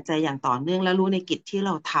ลมหายใจอย่างต่อเนื่องและรู้ในกิจที่เร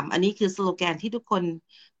าทำอันนี้คือสโลแกนที่ทุกคน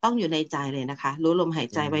ต้องอยู่ในใจเลยนะคะรู้ลมหาย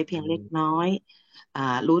อืใจไว้เพียงเล็กมน้อย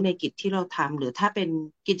รู้ในกิจที่เราทำหรือถ้าเป็น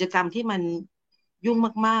กิจกรรมที่มันยุ่ง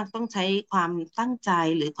มากๆต้องใช้ความตั้งใจ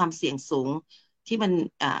หรือความเสี่ยงสูงที่มัน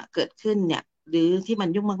เกิดขึ้นเนี่ยหรือที่มัน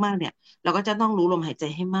ยุ่งมากๆเนี่ย เราก็จะต้องรู้ลมหายใจ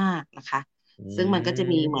ให้มากนะคะ อืซึ่งมันก็จะ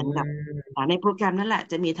มีเหมือนกับมในโปรแกรมนั่นแหละ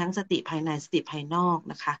จะมีทั้งสติภายในสติภายนอก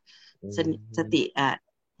นะคะอืสติม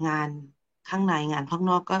งานข้างในงานข้าง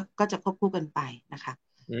นอกก็จะควบคู่กันไปนะคะ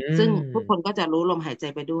อืซึ่งทุกคนมก็จะรู้ลมหายใจ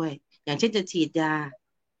ไปด้วยอย่างเช่นจะฉีดยา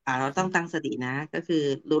เราต้องตั้งสตินะก็คือ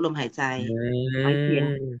รู้ลมหายใจอืไว้เพียง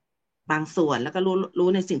มบางส่วนแล้วก็รู้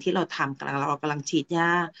ในสิ่งที่เราทำเรากำลังฉีดยา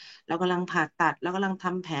เรากำลังผ่าตัดเรากำลังท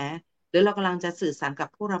ำแผลหรือเรากำลังจะสื่อสารกับ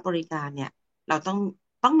ผู้รับบริการเนี่ย เรา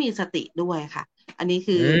ต้องมีสติด้วยค่ะ อันนี้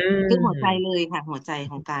อืคือหัวใจมเลยค่ะหัวใจ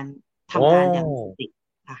ของการโอ้ ทำงานอย่างมีสติ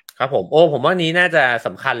ค่ะครับผมโอ้ผมว่านี้น่าจะส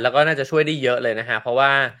ำคัญแล้วก็น่าจะช่วยได้เยอะเลยนะฮะเพราะว่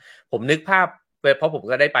าผมนึกภาพเพราะผม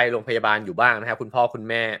ก็ได้ไปโรงพยาบาลอยู่บ้างนะครับคุณพ่อคุณ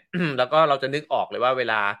แม่แล้วก็เราจะนึกออกเลยว่าเว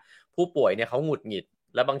ลาผู้ป่วยเนี่ยเขาหงุดหงิด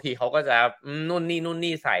แล้วบางทีเขาก็จะนู่น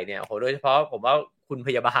นี่ใส่เนี่ยโอ้โหโดยเฉพาะผมว่าคุณพ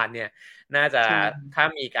ยาบาลเนี่ยน่าจะใช่ถ้า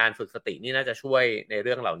มีการฝึกสตินี่น่าจะช่วยในเ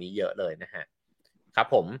รื่องเหล่านี้เยอะเลยนะฮะครับ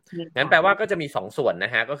ผมเนี่ยงั้นแปลค่ะว่าก็จะมี2ส่วนน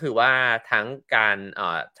ะฮะก็คือว่าทั้งการ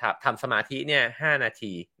ทำสมาธิเนี่ย5 นา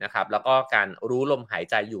ทีนะครับแล้วก็การรู้ลมหาย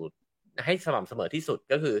ใจอยู่ ให้สม่ำเสมอที่สุด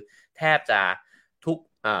ก็คือแทบจะทุก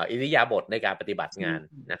อิริยาบถในการปฏิบัติใช่งาน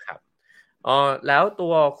นะครับแล้วตั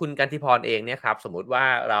วคุณกันติพรเองเนี่ยครับสมมุติว่า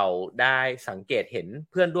เราได้สังเกตเห็น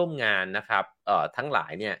เพื่อนร่วมงานนะครับทั้งหลา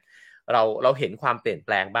ยเนี่ยเราเห็นความเปลี่ยนแป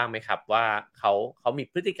ลงบ้างไหมครับว่าเขามี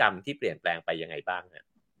พฤติกรรมที่เปลี่ยนแปลงไปยังไงบ้างเนี่ย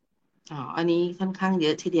อันนี้ค่อนข้างเยอ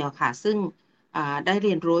ะทีเดียวค่ะซึ่งได้เ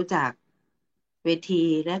รียนรู้จากเวที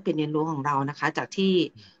แลกเปลี่ยนเรียนรู้ของเรานะคะจากที่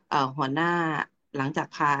หัวหน้าหลังจาก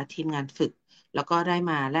พาทีมงานฝึกแล้วก็ได้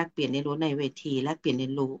มาแลกเปลี่ยนเรียนรู้ในเวทีแลกเปลี่ยนเรีย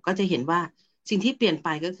นรู้ก็จะเห็นว่าสิ่งที่เปลี่ยนไป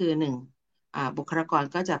ก็คือหนึ่งบุคลากร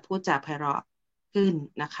ก็จะพูดจาไพเราะขึ้น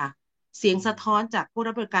นะคะเสียงสะท้อนจากผู้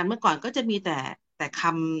รับบริการเมื่อก่อนก็จะมีแต่ค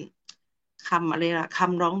ำอะไรล่ะค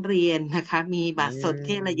ำร้องเรียนนะคะมีอืบัตรสนเท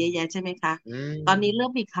ศอะไรเยอะมแยะใช่ไหมคะ อืตอนนี้เริ่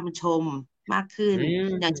มมมีคำชมมากขึ้น อื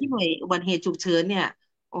อย่างที่หน่วยมอุบัติเหตุฉุกเฉินเนี่ย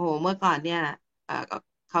โอ้โหเมื่อก่อนเนี่ยก็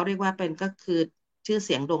เขาเรียกว่าเป็นก็คือชื่อเ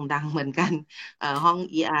สียงโด่งดังเหมือนกันห้อง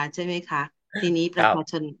ER ใช่ไหมคะทีนี้ปครับระชา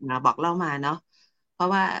ชนบอกเล่ามาเนาะเพราะ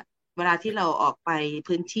ว่าเวลาที่เราออกไป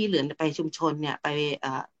พื้นที่หรือไปชุมชนเนี่ยไป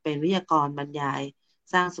เป็นวิทยากรบรรยาย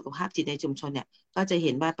สร้างสุขภาพจิตในชุมชนเนี่ยก็จะเ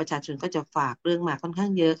ห็นว่าประชาชนก็จะฝากเรื่องมาค่อนข้า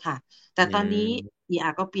งเยอะค่ะแต่อืตอนนี้ ม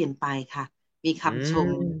ER ก็เปลี่ยนไปค่ะ มีอืคำชม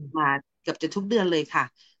มมาเกือบจะทุกเดือนเลยค่ะ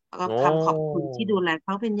แล้วก็โอ้คำขอบคุณที่ดูแลเข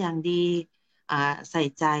าเป็นอย่างดีอ่าใส่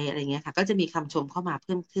ใจอะไรเงี้ยค่ะก็จะมีคำชมเข้ามาเ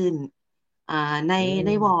พิ่มขึ้นอ่าในอืใน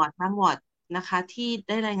วอร์ดมบางวอร์ดนะคะที่ไ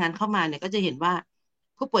ด้รายงานเข้ามาเนี่ยก็จะเห็นว่า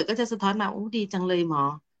ผู้ป่วยก็จะสะท้อนมาโอ้ดีจังเลยหมอ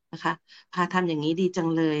นะคะพาทำอย่างนี้ดีจัง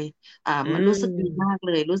เลยอืมันรู้สึกดีมากมเล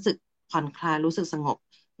ยรู้สึกผ่อนคลายรู้สึกสงบ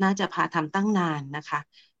น่าจะพาทำตั้งนานนะคะ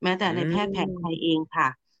แม้แต่อืในแพทย์แผนไทยเอมงค่ะ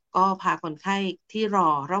ก็พาคนไข้ที่รอ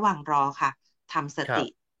ระหว่างรอค่ะ ทำสติครั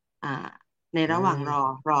บอ่าในอืระหว่างม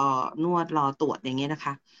รอนวดรอตรวจอย่างเงี้ยนะค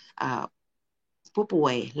ะอ่าผู้ป่ว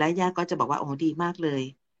ยและญาติก็จะบอกว่าโอ้ดีมากเลย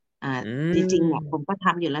อ่าอืจริงๆเนี่ยผมมก็ท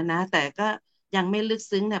ำอยู่แล้วนะแต่ก็ยังไม่ลึก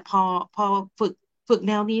ซึ้งเนี่ยพอฝึกแ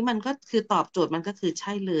นวนี้มันก็คือตอบโจทย์มันก็คือใ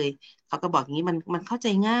ช่เลยเขาก็บอกอย่างนี้มันเข้าใจ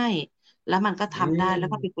ง่ายแล้วมันก็อืทำได้แล้ว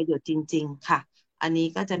ก็เป็นปมระโยชน์จริงๆค่ะอันนี้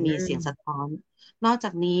ก็จะอืมีเสียงสะมท้อนนอกจา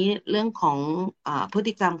กนี้เรื่องของพฤ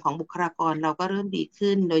ติกรรมของบุคลากรเราก็เริ่มดีขึ้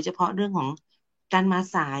นโดยเฉพาะเรื่องของ การมา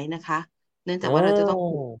สายนะคะเนื่องจากโอ้ว่าเราจะต้อง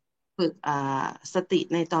ฝึกสติ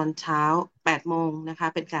ในตอนเช้า8 โมงนะคะ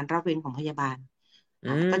เป็นการรับเวรของพยาบาลอื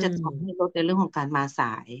ก็จะทำให้มลดในเรื่องของการมาสา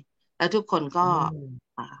ยแล้วทุกคนก็อื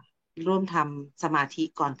มอ่าร่วมทำสมาธิ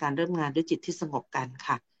ก่อนการเริ่มงานด้วยจิตที่สงบกัน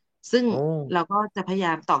ค่ะซึ่งโอ้เราก็จะพยาย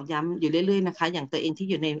ามตอกย้ำอยู่เรื่อยๆนะคะอย่างตัวเองที่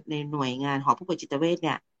อยู่ในหน่วยงานหอผู้ป่วยจิตเวชเ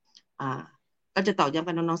นี่ยอ่าก็จะตอกย้ำ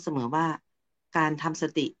กับน้องๆเสมอว่าการทำส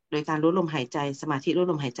ติโดยการรู้ลมหายใจสมาธิรู้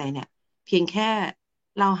ลมหายใจเนี่ย เพียงแค่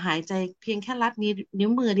เราหายใจเพียงแค่ลัดนิ้ว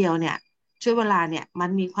มือเดียวเนี่ย ช่วยเวลาเนี่ยมัน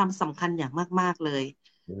มีความสำคัญอย่างมากๆเลย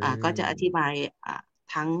อืก็จะอธิมบาย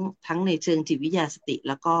ทั้งในเชิงจิตวิทยาสติแ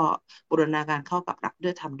ล้วก็บูรณาการเข้ากับหลักด้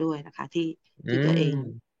วยธรรมด้วยนะคะที่อืตัวเอง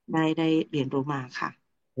ม ได้เรียนรู้มาค่ะ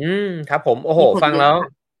ครับผมโอ้โหมีผลฟังแล้วเยอะค่ะ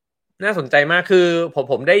น่าสนใจมากคือ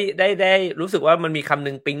ผมได้รู้สึกว่ามันมีคำห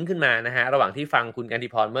นึ่งปิ๊งขึ้นมานะฮะระหว่างที่ฟังคุณกันติ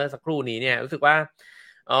พรเมื่อสักครู่นี้เนี่ยรู้สึกว่า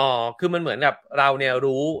คือมันเหมือนกับเราเนี่ย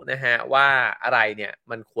รู้นะฮะว่าอะไรเนี่ย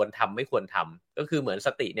มันควรทำไม่ควรทำก็คือเหมือนส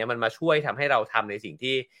ติเนี่ยมันมาช่วยทำให้เราทำในสิ่ง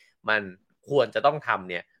ที่มันควรจะต้องทำ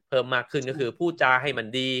เนี่ยเพิ่มมากขึ้นก็คือพูดจาให้มัน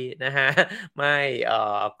ดีนะฮะไม่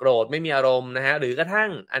โกรธไม่มีอารมณ์นะฮะหรือกระทั่ง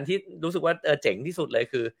อันที่รู้สึกว่าเจ๋งที่สุดเลย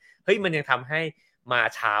คือเฮ้ยมันยังทำให้ มา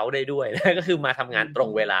เช้าได้ด้วยนะ ก็คือมาทำอืงานตรง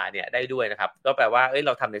เวลามเนี่ยได้ด้วยนะครับก็แปลว่าเอ้ยเร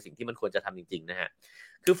าทำในสิ่งที่มันควรจะทำจริงๆนะฮะ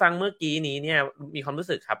คือฟังเมื่อกี้นี้เนี่ยมีความรู้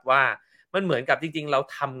สึกครับว่ามันเหมือนกับจริงๆเรา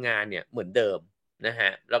ทำงานเนี่ยเหมือนเดิมนะฮะ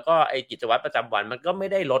แล้วก็ไอ้กิจวัตรประจำวันมันก็ไม่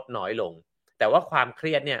ได้ลดน้อยลงแต่ว่าความเค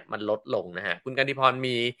รียดเนี่ยมันลดลงนะฮะคุณกันติพร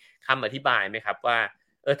มีคำอธิบายไหมครับว่า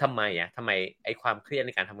ทำไมไอ้ความเครียดใ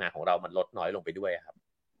นการทำงานของเรามันลดน้อยลงไปด้วยครับ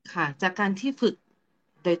ค่ะจากการที่ฝึก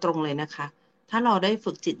โดยตรงเลยนะคะถ้าเราได้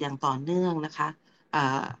ฝึกจิตอย่างต่อเนื่องนะคะอ่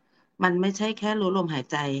ามันไม่ใช่แค่รู้ลมหาย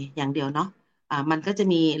ใจอย่างเดียวเนาะมันก็จะ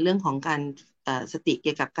มีเรื่องของการสติเ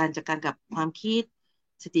กี่ยวกับการจัดการกับความคิด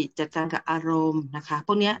สติจัดการกับอารมณ์นะคะพ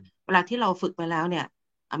วกเนี้ยเวลาที่เราฝึกไปแล้วเนี่ย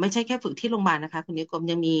ไม่ใช่แค่ฝึกที่โรงพยาบาลนะคะคุณนิกรม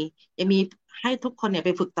ยังมีให้ทุกคนเนี่ยไป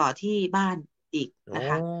ฝึกต่อที่บ้านอีกโอ้นะค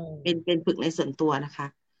ะเป็นฝึกในส่วนตัวนะคะ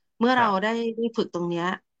เมื่อเราครับได้ฝึกตรงเนี้ย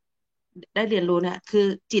ได้เรียนรู้เนี่ยคือ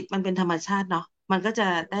จิตมันเป็นธรรมชาติเนาะมันก็จะ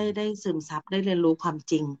ได้ซึมซับได้เรียนรู้ความ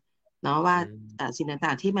จริงเนาะว่าอืมสิ่งต่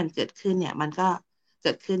างๆที่มันเกิดขึ้นเนี่ยมันก็เ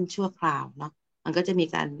กิดขึ้นชั่วคราวเนาะมันก็จะมี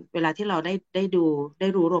การเวลาที่เราได้ดูได้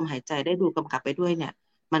รู้ลมหายใจได้ดูกำกับไปด้วยเนี่ย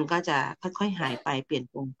มันก็จะค่อยๆหายไปเปลี่ยน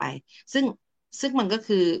แปลงไปซึ่งมันก็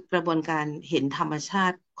คือกระบวนการเห็นธรรมชา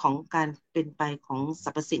ติของการเป็นไปของสร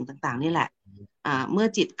รพสิ่งต่างๆนี่แหละเมื่อ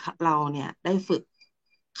จิตเราเนี่ยได้ฝึก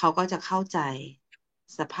เขาก็จะเข้าใจ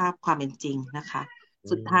สภาพความเป็นจริงนะคะอื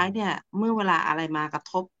สุดท้ายเนี่ยมเมื่อเวลาอะไรมากระท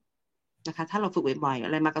บนะคะถ้าเราฝึกบ่อยๆอ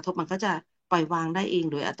ะไรมากระทบมันก็จะปล่อยวางได้เอง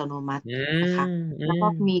โดยอัตโนมัติอืนะคะมอืแล้วก็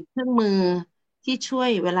ม มีเครื่องมือที่ช่วย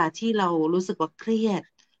เวลาที่เรารู้สึกว่าเครียด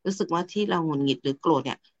รู้สึกว่าที่เราหงุดหงิดหรือโกรธเ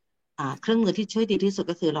นี่ยเครื่องมือที่ช่วยดีที่สุด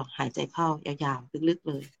ก็คือเราหายใจเข้ายาวๆลึกๆเ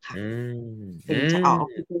ลยค่ะอืมอืเป็นจะเอาออก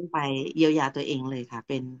ซิมเจนไปเยียวยาตัวเองเลยค่ะเ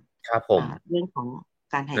ป็นครับผมเรื่องของ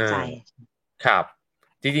การหายใจเออครับ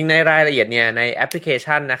จริงๆในรายละเอียดเนี่ยในแอปพลิเค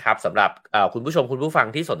ชันนะครับสำหรับคุณผู้ชมคุณผู้ฟัง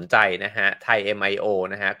ที่สนใจนะฮะไทย MIO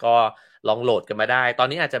นะฮะก็ลองโหลดกันมาได้ตอน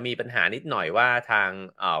นี้อาจจะมีปัญหานิดหน่อยว่าทาง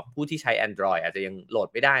ผู้ที่ใช้ Android อาจจะยังโหลด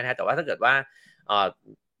ไม่ได้นะฮะแต่ว่าถ้าเกิดว่าเอ่อ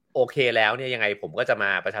โอเคแล้วเนี่ยยังไงผมก็จะม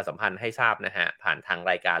าประชาสัมพันธ์ให้ทราบนะฮะผ่านทาง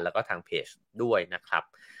รายการแล้วก็ทางเพจด้วยนะครับ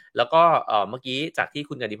แล้วก็เมื่อกี้จากที่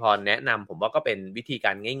คุณกนิพรแนะนำผมว่าก็เป็นวิธีก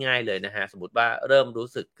ารง่ายๆเลยนะฮะสมมติว่าเริ่มรู้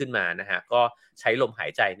สึกขึ้นมานะฮะก็ใช้ลมหา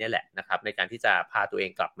ยใจเนี่ยแหละนะครับในการที่จะพาตัวเอ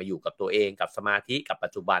งกลับมาอยู่กับตัวเองกับสมาธิกับปั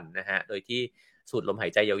จจุบันนะฮะโดยที่สูดลมหา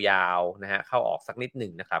ยใจยาวๆนะฮะเข้าออกสักนิดหนึ่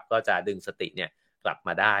งนะครับก็จะดึงสติเนี่ยกลับม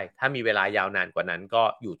าได้ถ้ามีเวลายาวนานกว่านั้นก็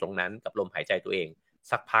อยู่ตรงนั้นกับลมหายใจตัวเอง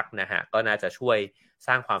สักพักนะฮะก็น่าจะช่วยส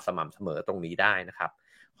ร้างความสม่ำเสมอตรงนี้ได้นะครับ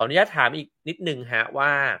ขออนุญาตถามอีกนิดนึงฮะว่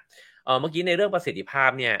า เมื่อกี้ในเรื่องประสิทธิภาพ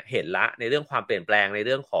เนี่ยเห็นละในเรื่องความเปลี่ยนแปลงในเ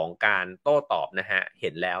รื่องของการโต้ตอบนะฮะเห็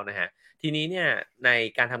นแล้วนะฮะทีนี้เนี่ยใน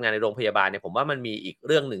การทำงานในโรงพยาบาลเนี่ยผมว่ามันมีอีกเ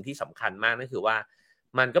รื่องหนึ่งที่สำคัญมากนั่นคือว่า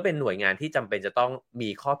มันก็เป็นหน่วยงานที่จำเป็นจะต้องมี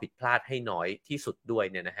ข้อผิดพลาดให้น้อยที่สุดด้วย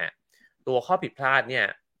เนี่ยนะฮะตัวข้อผิดพลาดเนี่ย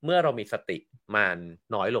เมื่อเรามีสติมัน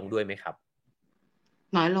น้อยลงด้วยไหมครับ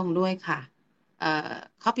น้อยลงด้วยค่ะเอ่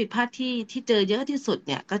ข้อผิดพลาดที่เจอเยอะที่สุดเ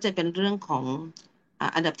นี่ยก็จะเป็นเรื่องของ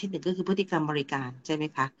อันดับที่หนึ่งก็คือพฤติกรรมบริการใช่ไหม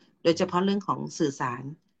คะโดยเฉพาะเรื่องของสื่อสาร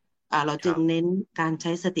เราครับจึงเน้นการใ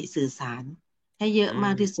ช้สติสื่อสารให้เยอะอืมม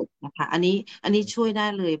ากที่สุดนะคะอันนี้ช่วยได้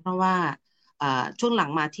เลยเพราะว่าช่วงหลัง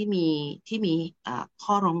มาที่มี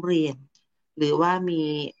ข้อร้องเรียนหรือว่ามี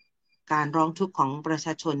การร้องทุกข์ของประช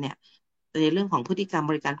าชนเนี่ยในเรื่องของพฤติกรรม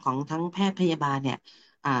บริการของทั้งแพทย์พยาบาลเนี่ย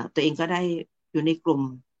ตัวเองก็ได้อยู่ในกลุ่ม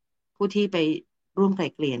ผู้ที่ไปร่วมไกล่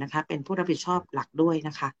เกลี่ยนะคะเป็นผู้รับผิดชอบหลักด้วยน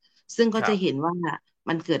ะคะซึ่งก็ครับจะเห็นว่า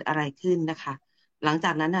มันเกิดอะไรขึ้นนะคะหลังจา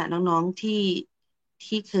กนั้นน่ะน้องๆ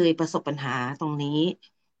ที่เคยประสบปัญหาตรงนี้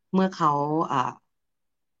เมื่อเขา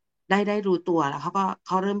ได้รู้ตัวแล้วเข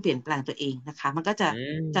าเริ่มเปลี่ยนแปลงตัวเองนะคะมันก็จะอื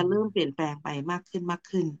เริ่มเปมลี่ยนแปลงไปมาก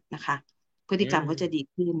ขึ้นนะคะพฤติอืมกรรมก็จะดี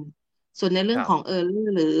ขึ้นส่วนในเรื่องของครับ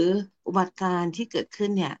หรืออุบัติการณ์ที่เกิดขึ้น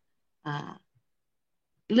เนี่ยอ่า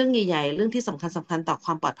เรื่องใหญ่ๆเรื่องที่สำคัญต่อคว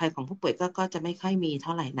ามปลอดภัยของผู้ป่วยก็จะไม่ค่อยมีเท่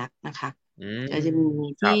าไหร่นักนะคะอืจะมีม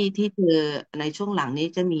ครับที่เจอในช่วงหลังนี้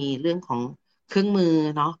จะมีเรื่องของเครื่องมือ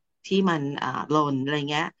เนาะที่มันหล่นอะไร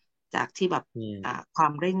เงี้ยจากที่แบบอืมควา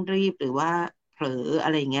มเร่งรีบหรือว่าพ ผลออะ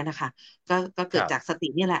ไรอย่างเงี้ยนะคะก็คเกิดรับจากสติ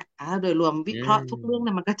นี่แหละโดยรวมอืวิเคราะห์ทุกเรื่องมน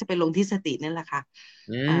ะมันก็จะไปลงที่สตินี่แหละค่ะ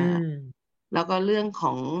อือ่ามแล้วก็เรื่องขอ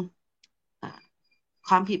งอ่าค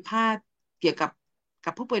วามผิดพลาดเกี่ยวกั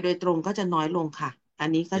บผู้ป่วยโดยตรงก็จะน้อยลงค่ะอัน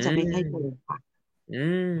นี้ก็อืจะไม่ค่อยเจอมค่ะอื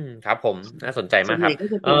มครับผมน่าสนใจส่วนใหญ่มากครับก็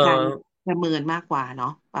จะเออเป็นการประเมินมากกว่าเนาะ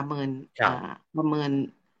ประเมินครับประเมิน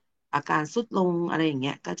อาการทรุดลงอะไรอย่างเ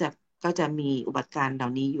งี้ยก็จะมีอุบัติการณ์เหล่า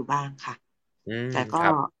นี้อยู่บ้างค่ะอืมแต่ก็ครั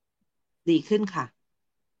บ ดีขึ้นค่ะ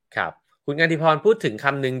ครับคุณกันติพรพูดถึงค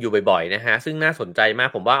ำหนึ่งอยู่บ่อยๆนะฮะซึ่งน่าสนใจมาก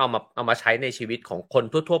ผมว่าเอามาใช้ในชีวิตของคน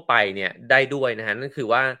ทั่วๆไปเนี่ยได้ด้วยนะฮะนั่นคือ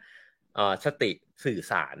ว่าสติสื่อ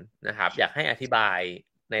สารนะครับอยากให้อธิบาย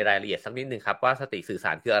ในรายละเอียดสักนิดนึงครับว่าสติสื่อส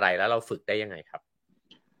ารคืออะไรแล้วเราฝึกได้ยังไงครับ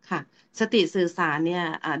ค่ะสติสื่อสารเนี่ย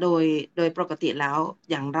โดยปกติแล้ว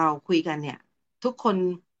อย่างเราคุยกันเนี่ยทุกคน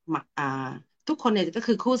มาทุกคนเนี่ยก็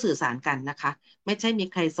คือคู่สื่อสารกันนะคะไม่ใช่มี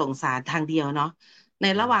ใครส่งสารทางเดียวเนาะใน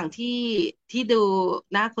อืมระหว่างที่ดู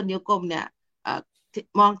หน้าคุณนิ้วกลมเนี่ยเอ่อ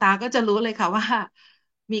มองตาก็จะรู้เลยค่ะว่า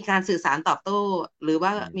มีการสื่อสารตอบโต้หรือว่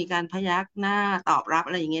าอืมมีการพยักหน้าตอบรับอ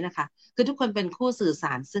ะไรอย่างเงี้ยนะคะคือทุกคนเป็นคู่สื่อส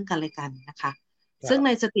ารซึ่งกันและกันนะคะ ซึ่งในค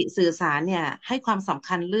รับสติสื่อสารเนี่ยให้ความสำ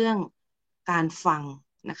คัญเรื่องการฟัง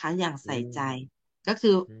นะคะอย่างอืใส่ใจมก็คื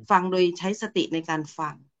ออืมฟังโดยใช้สติในการฟั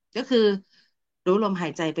งก็คือรู้ลมหา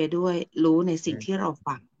ยใจไปด้วยรู้ในอืสิ่งที่มเรา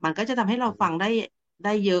ฟังมันก็จะทำให้เราฟังอืไ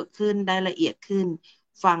ด้เยอะขึ้นได้ละเอียดขึ้น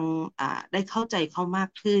ฟังได้เข้าใจเขามาก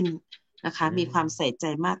ขึ้นนะคะมีความมใส่ใจ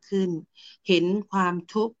มากขึ้นเห็นความ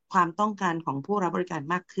ทุกข์ความต้องการของผู้รับบริการ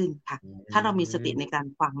มากขึ้นค่ะอืถ้าเรามีสติในมการ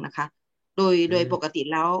ฟังนะคะ โดยปกอืมติ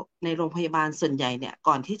แล้วในโรงพยาบาลส่วนใหญ่เนี่ย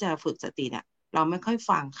ก่อนที่จะฝึกสติเนี่ยเราไม่ค่อย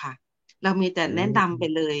ฟังค่ะเรามีแต่อืแนะนำไป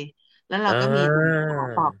มเลยแล้วเราอ่ก็มีแต่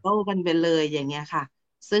าตอบโต้กันไปเลยอย่างเงี้ยค่ะ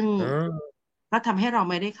ซึ่งอ่าก็ทำให้เรา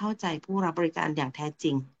ไม่ได้เข้าใจผู้รับบริการอย่างแท้จ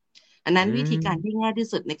ริงอันอืนั้นวิธีการที่มง่ายที่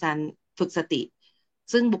สุดในการฝึกสติ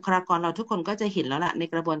ซึ่งบุคลากรเราทุกคนก็จะเห็นแล้วล่ะใน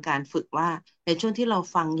กระบวนการฝึกว่าในช่วงที่เรา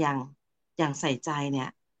ฟังอย่างใส่ใจเนี่ย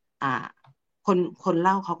อ่าคนเ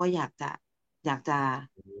ล่าเขาก็อยากจะ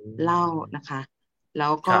อืเล่ามนะคะแล้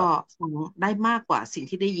วก็ครับฟังได้มากกว่าสิ่ง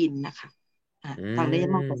ที่ได้ยินนะคะอืฟังได้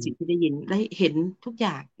มากกว่าสิ่งมที่ได้ยินได้เห็นทุกอย่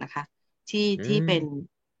างนะคะที่อืที่เป็นม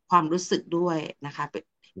ความรู้สึกด้วยนะคะเป็น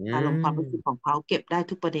อือารมณ์ความรู้สึกขมองเขาเก็บได้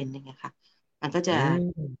ทุกประเด็นอย่างเงี้ยค่ะมันก็อืจะ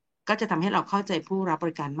ม ก็จะทำให้เราเข้าใจผู้รับบ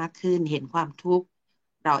ริการมากขึ้นเห็นความทุกข์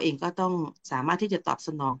เราเองก็ต้องสามารถที่จะตอบส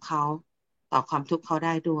นองเขาต่อความทุกข์เขาได้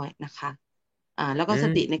ด้วยนะคะแล้วก็อืส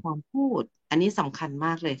ติในมการพูดอันนี้สำคัญม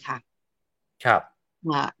ากเลยค่ะ ครับ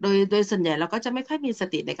โดยส่วนใหญ่เราก็จะไม่ค่อยมีส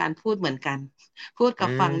ติในการพูดเหมือนกันพูดอืกับ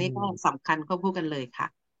ฟังนี่ก็มสำคัญควบคู่กันเลยค่ะ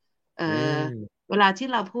เอ่อือมเวลาที่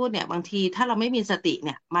เราพูดเนี่ยบางทีถ้าเราไม่มีสติเ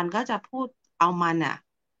นี่ยมันก็จะพูดเอามันอ่ะ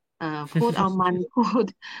พูดเอามัน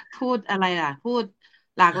พูดอะไรล่ะพูด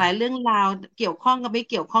หลากหลายเรื่องราวเกี่ยวข้องกับไม่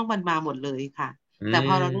เกี่ยวข้องมันมาหมดเลยค่ะอืแต่พ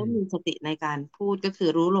อเราเริ่มมีมสติในการพูดก็คือ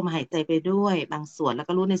รู้ลมหายใจไปด้วยบางส่วนแล้ว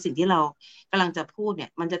ก็รู้ในสิ่งที่เรากำลังจะพูดเนี่ย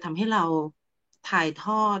มันจะทำให้เราถ่ายท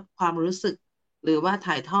อดความรู้สึก หรือว่า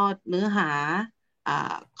ถ่ายทอดเนื้อหา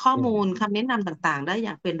ข้ออืมมูลคำแนะนำต่างๆได้อ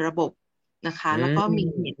ย่างเป็นระบบนะคะอืแล้วก็มี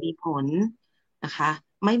เหตุมมีผลนะคะ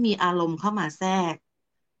ไม่มีอารมณ์เข้ามาแทรก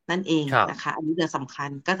นั่นเองครับนะคะอันนี้จะสำคัญ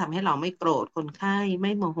ก็ทำให้เราไม่โกรธคนไข้ไม่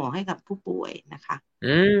โมโหให้กับผู้ป่วยนะคะอื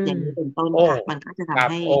มอย่างนี้เป็นต้นโอ้ค่ะมันก็จะทำให้ครั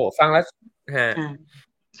บโอ้ฟังแล้วฮะอ่า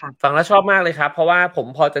ค่ะฟังแล้วชอบมากเลยครับเพราะว่าผม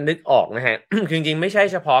พอจะนึกออกนะฮะคือจริงๆไม่ใช่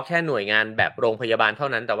เฉพาะแค่หน่วยงานแบบโรงพยาบาลเท่า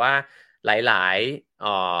นั้นแต่ว่าหลาย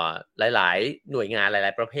ๆหลายๆหน่วยงานหล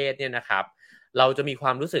ายๆประเภทเนี่ยนะครับเราจะมีคว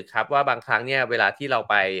ามรู้สึกครับว่าบางครั้งเนี่ยเวลาที่เรา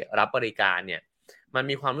ไปรับบริการเนี่ยมัน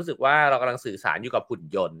มีความรู้สึกว่าเรากำลังสื่อสารอยู่กับหุ่น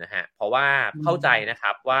ยนต์นะฮะเพราะว่าอืเข้าใจมนะค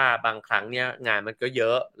รับว่าบางครั้งเนี่ยงานมันก็เย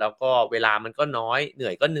อะแล้วก็เวลามันก็น้อยเหนื่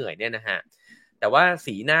อยก็เหนื่อยเนี่ยนะฮะแต่ว่า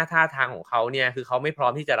สีหน้าท่าทางของเขาเนี่ยคือเขาไม่พร้อ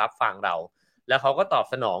มที่จะรับฟังเรา แล้วเขาก็ตอบ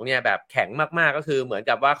สนองเนี่ยแบบแข็งมากๆก็คือเหมือน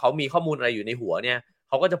กับว่าเขามีข้อมูลอะไรอยู่ในหัวเนี่ยเ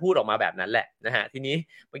ขาก็จะพูดออกมาแบบนั้นแหละนะฮะทีนี้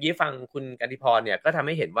เมื่อกี้ฟังคุณกันติพรเนี่ยก็ทำใ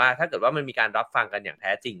ห้เห็นว่าถ้าเกิดว่ามันมีการรับฟังกันอย่างแ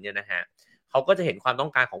ท้จริงเนี่ยนะฮะเขาก็จะเห็นความต้อ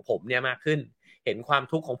งการของผมเนี่ยมากขึ้นเห็นความ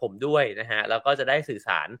ทุกข์ของผมด้วยนะฮะแล้วก็จะได้สื่อส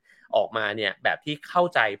ารออกมาเนี่ยแบบที่เข้า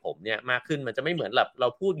ใจผมเนี่ยมากขึ้นมันจะไม่เหมือนแบบเรา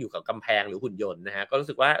พูดอยู่กับกำแพงหรือหุ่นยนต์นะฮะก็รู้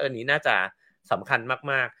สึกว่านี้น่าจะสำคัญ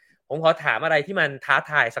มากๆผมขอถามอะไรที่มันท้า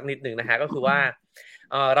ทายสักนิดหนึ่งนะฮะก็คือว่า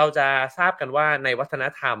เราจะทราบกันว่าในวัฒน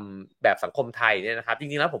ธรรมแบบสังคมไทยเนี่ยนะครับจ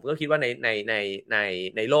ริงๆแล้วผมก็คิดว่าใน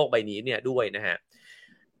ในโลกใบนี้เนี่ยด้วยนะฮะ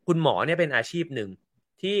คุณหมอเนี่ยเป็นอาชีพหนึ่ง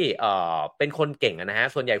ที่เป็นคนเก่งนะฮะ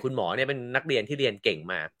ส่วนใหญ่คุณหมอเนี่ยเป็นนักเรียนที่เรียนเก่ง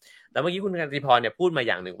มาแล้วเมื่อกี้คุณกันติพรเนี่ยพูดมา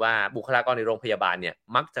อย่างหนึ่งว่าบุคลากรในโรงพยาบาลเนี่ย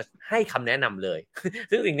มักจะให้คำแนะนำเลย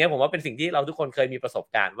ซึ่งสิ่งนี้ผมว่าเป็นสิ่งที่เราทุกคนเคยมีประสบ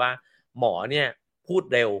การณ์ว่าหมอเนี่ยพูด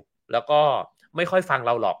เร็วแล้วก็ไม่ค่อยฟังเ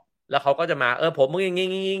ราหรอกแล้วเขาก็จะมาผมมึงอย่าง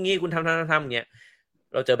งี้คุณทำอย่างเงี้ย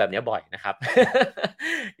เราเจอแบบนี้บ่อยนะครับ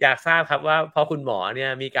อยากทราบครับว่าพอคุณหมอเนี่ย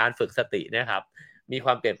มีการฝึกสตินะครับมีคว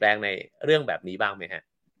ามเปลี่ยนแปลงในเรื่องแบบนี้บ้างไหมฮะ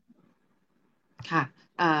ค่ะ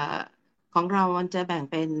เอ่อของเรามันจะแบ่ง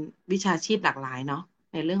เป็นวิชาชีพหลากหลายเนาะ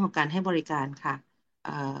ในเรื่องของการให้บริการค่ะ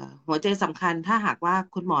หัวใจสำคัญถ้าหากว่า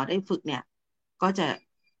คุณหมอได้ฝึกเนี่ยก็จะ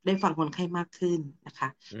ได้ฟังคนไข้มากขึ้นนะคะ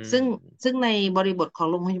อืมซึ่งซึ่งในบริบทของ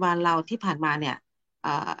โรงพยาบาลเราที่ผ่านมาเนี่ยเอ่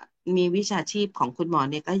อมีวิชาชีพของคุณหมอ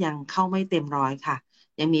เนี่ยก็ยังเข้าไม่เต็มร้อยค่ะ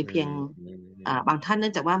ยังมีอืเพียงมบางท่านเนื่อ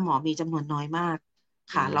งจากว่าหมอมีจำนวนน้อยมาก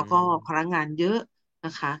อืค่ะแล้วก็พมนักงานเยอะน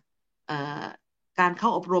ะคะเอ่อ การเข้า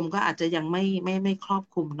อบรมก็อาจจะยังไม่ครอบ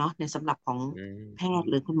คลุมเนาะในสำหรับของอืแพมทย์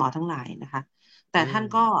หรือคุณหมอทั้งหลายนะคะแต่อืมท่าน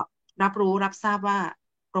ก็รับรู้รับทราบว่า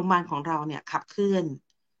โรงพยาบาลของเราเนี่ยขับเคลื่อน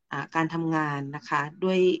การทำงานนะคะด้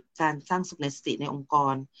วยการสร้างสุขในสติในองค์ก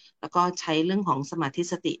รแล้วก็ใช้เรื่องของสมาธิ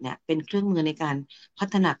สติเนี่ยเป็นเครื่องมือในการพั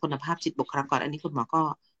ฒนาคุณภาพจิตบุคลากรอันนี้คุณหมอก็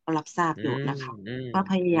รับทราบอือยู่มนะคะอืมก็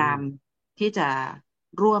พยาอืมยามที่จะ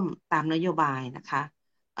ร่วมตามนโยบายนะคะ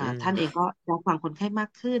อืมท่านเองก็รับฟังคนไข้มาก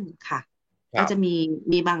ขึ้นค่ะ ครับก็จะ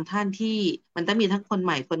มีบางท่านที่มันต้องมีทั้งคนใ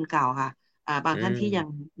หม่คนเก่าค่ะบางอืท่านที่ยัง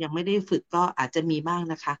มยังไม่ได้ฝึกก็อาจจะมีบ้าง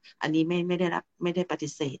นะคะอันนี้ไม่ได้ปฏิ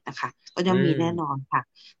เสธนะคะก็ย่อือมมีแน่นอมนค่ะ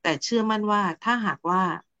แต่เชื่อมั่นว่าถ้าหากว่า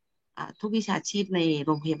ทุกวิชาชีพในโ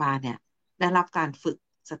รงพยาบาลเนี่ยได้รับการฝึก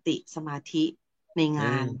สติสมาธิในอืง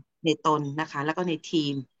านมในตนนะคะแล้วก็ในที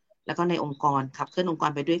มแล้วก็ในองค์กรขับเคลื่อนองค์ก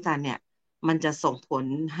รไปด้วยกันเนี่ยมันจะส่งผล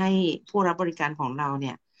ให้ผู้รับบริการของเราเ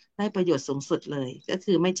นี่ย ได้ประโยชน์สูงสุดเลยก็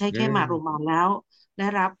คือไม่ใช่อืแค่มาโรงพยามบาลแล้วได้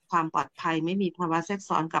รับความปลอดภัยไม่มีภาวะแทรก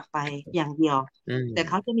ซ้อนกลับไปอย่างเดียวอืมแต่เ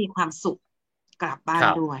ขาจะมีความสุขกลับบ้าค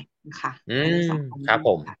รับนด้วยนะคะอือันนี้มสำคัญครับผม ม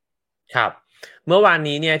ากค่ะครับเมื่อวาน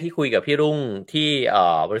นี้เนี่ยที่คุยกับพี่รุ่งที่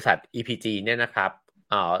บริษัท EPG เนี่ยนะครับ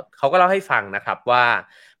เขาก็เล่าให้ฟังนะครับว่า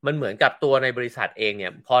มันเหมือนกับตัวในบริษัทเองเนี่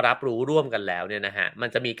ยพอรับรู้ร่วมกันแล้วเนี่ยนะฮะมัน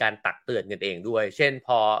จะมีการตักเตือนกันเองด้วยเช่นพ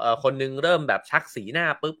อคนนึงเริ่มแบบชักสีหน้า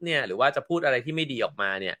ปุ๊บเนี่ยหรือว่าจะพูดอะไรที่ไม่ดีออกม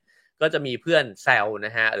าเนี่ยก็จะมีเพื่อนแซวน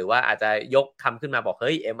ะฮะหรือว่าอาจจะยกคำขึ้นมาบอกเ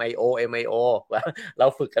ฮ้ย MIO MIO เรา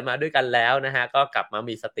ฝึกกันมาด้วยกันแล้วนะฮะก็กลับมา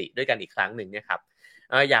มีสติด้วยกันอีกครั้งหนึ่งเนี่ยครับ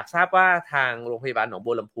อยากทราบว่าทางโรงพยาบาลหนอง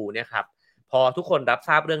บัวลำพูเนี่ยครับพอทุกคนรับท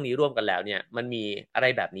ราบเรื่องนี้ร่วมกันแล้วเนี่ยมันมีอะไร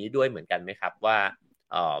แบบนี้ด้วยเหมือนกันไหมครับว่า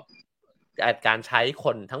เอ่อการใช้ค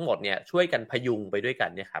นทั้งหมดเนี่ยช่วยกันพยุงไปด้วยกัน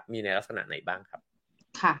เนี่ยครับมีในลักษณะไหนบ้างครับ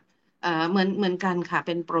ค่ะเหมือนกันค่ะเ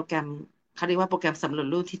ป็นโปรแกรมเขาเรียกว่าโปรแกรมสำรวจ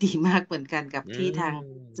รูปที่ดีมากเหมือนกันกับอืที่ทาง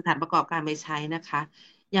สถานมประกอบการไปใช้นะคะ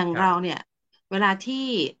อย่างครับเราเนี่ยเวลาที่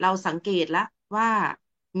เราสังเกตแล้วว่า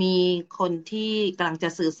มีคนที่กำลังจะ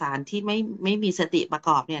สื่อสารที่ไม่มีสติประก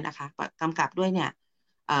อบเนี่ยนะคะกำกับด้วยเนี่ย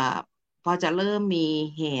เอ่อพอจะเริ่มมี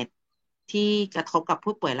เหตุที่กระทบกับ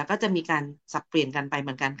ผู้ป่วยแล้วก็จะมีการสับเปลี่ยนกันไปเห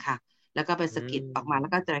มือนกันค่ะแล้วก็ไปอืสะกิดออกมาแล้ว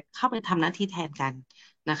ก็มจะเข้าไปทำหน้าที่แทนกัน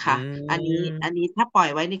นะอืคะ อันนี้มถ้าปล่อย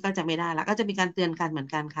ไว้นี่ก็จะไม่ได้แล้วก็จะมีการเตือนกันเหมือน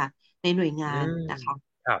กันค่ะในหน่วยอืงานมนะคะ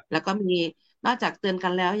ครับแล้วก็มีนอกจากเตือนกั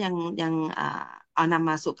นแล้วยังเอานำ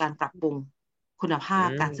มาสู่การปรับปรุงคุณภาอืพ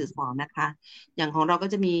การสื่อมสารนะคะอย่างของเราก็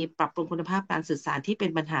จะมีปรับปรุงคุณภาพการสื่อสารที่เป็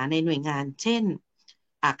นปัญหาในหน่วยงานเช่น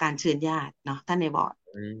การเชิญญาติเนาะท่านในบอร์ด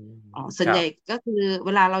อืมส่วนใหญ่ครับก็คือเว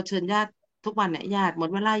ลาเราเชิญญาติทุกวันเนี่ยญาติหมด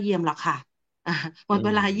เวลาเยี่ยมแล้วค่ะอ่าหมอืดเว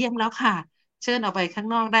ลาเยี่ยมมแล้วค่ะเชิญออกไปข้าง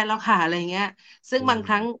นอกได้แล้วค่ะอะไรเงี้ย ซึ่งอืบางค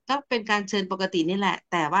รั้งมก็เป็นการเชิญปกตินี่แหละ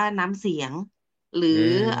แต่ว่าน้ำเสียงหรืออื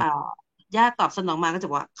เอ่อมญาติตอบสนองมาก็จะ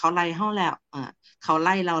บอกว่าเขาไล่เฮาแล้วเขาไ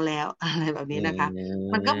ล่เราแล้วอะไรแบบอืนี้นะคะ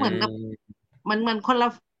มันก็เหมือนกับมมันคนละ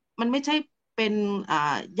มันไม่ใช่เป็น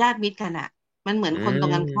ญาติมิตรกันอะมันเหมือนอืคนตร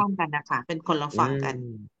งกันข้ามมกันนะคะเป็นคนละอืฝั่งมกัน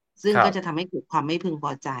ซึ่ครับงก็จะทำให้เกิดความไม่พึงพ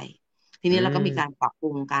อใจทีอืนี้เราก็มีการมปรับปรุ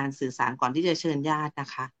งการสื่อสารก่อนที่จะเชิญญาตินะ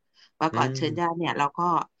คะว่าอืก่อนเชิญญามติเนี่ยเราก็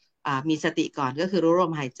มีสติก่อนก็คือรู้ล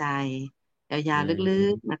มหายใจ ยาอืวๆลึ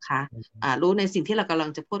กมๆนะคะรู้ในสิ่งที่เรากำลัง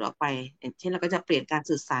จะพูดออกไปอย่างเช่นเราก็จะเปลี่ยนการ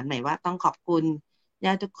สื่อสารใหม่ว่าต้องขอบคุณญ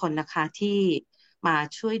าติทุกคนนะคะที่มา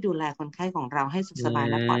ช่วยดูแลคนไข้ของเราให้สุขอืสบาย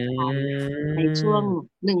และปลอดภัยในช่วง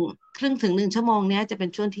มหนึ่งครึ่งถึง1 ชั่วโมงเนี้ยจะเป็น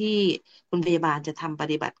ช่วงที่คุณพยาบาลจะทำป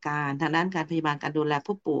ฏิบัติการทางด้านการพยาบาลการดูแล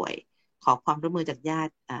ผู้ป่วยขอความร่วมมือจากญา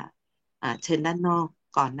ติเชิญด้านนอก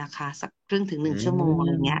ก่อนนะคะสักครึ่งถึงหอืนึ่งชั่วโมงอะไร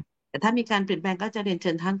เงี้ยมแต่ถ้ามีการเปลี่ยนแปลงก็จะเรียนเชิ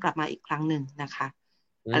ญท่านกลับมาอีกครั้งหนึ่งนะคะ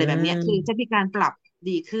อือะไรแบบเนี้ยคือจะมมีการปรับ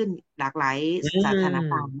ดีขึ้นหลากหลายอืสถาน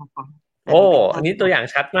การณ์มนะคะแบบโอ้นี้เป็นต้อันนี้ตัวอย่างนค่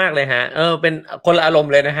ะชัดมากเลยครับเป็นคนละอารม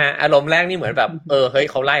ณ์เลยนะครับอารมณ์แรกนี่เหมือนแบบเฮ้ย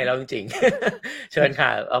เขาไล่แล้วจริงๆเชิญค่ะ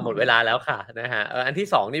หมดเวลาแล้วค่ะนะครับอันที่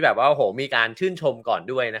2นี่แบบว่าโอ้โฮมีการชื่นชมก่อน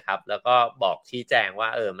ด้วยนะครับแล้วก็บอกชี้แจงว่า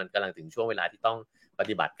มันกำลังถึงช่วงเวลาที่ต้องป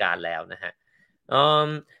ฏิบัติการแล้วนะครับเอ่อ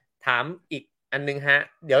ถามอีก อันนึงฮะ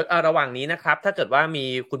เดี๋ยวระหว่างนี้นะครับถ้าเกิดว่ามี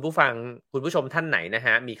คุณผู้ฟังคุณผู้ชมท่านไหนนะฮ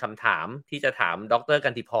ะมีคำถามที่จะถามดรกั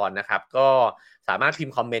นติพรนะครับก็สามารถพิม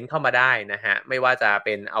พ์คอมเมนต์เข้ามาได้นะฮะไม่ว่าจะเ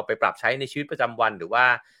ป็นเอาไปปรับใช้ในชีวิตประจำวันหรือว่า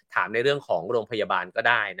ถามในเรื่องของโรงพยาบาลก็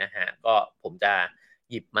ได้นะฮะก็ผมจะ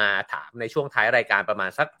หยิบมาถามในช่วงท้ายรายการประมาณ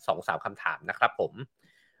สัก 2-3 คำถามนะครับผม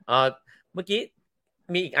เมื่อกี้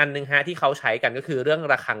มีอีกอันนึงฮะที่เขาใช้กันก็คือเรื่อง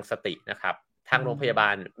ระฆังสตินะครับทางโรงพยาบา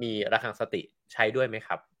ลมีระฆังสติใช้ด้วยไหมค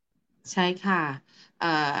รับใช่ค่ะเอ่อ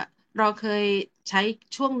เราเคยใช้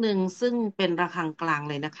ช่วงหนึ่งซึ่งเป็นระฆังกลางเ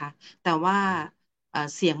ลยนะคะแต่ว่า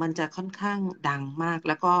เสียงมันจะค่อนข้างดังมากแ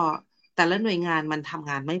ล้วก็แต่ละหน่วยงานมันทำ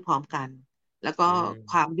งานไม่พร้อมกันแล้วก็อืมค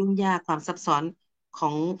วามยุ่งยากความซับซ้อนข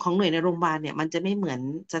องหน่วยในโรงพยาบาลเนี่ยมันจะไม่เหมือน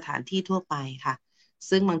สถานที่ทั่วไปค่ะ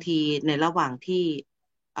ซึ่งบางทีในระหว่างที่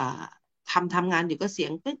เอ่อทำงานอยู่ก็เสีย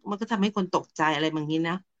งปึ๊กมันก็ทำให้คนตกใจอะไรบางนี้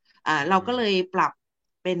นะเราก็เลยปรับ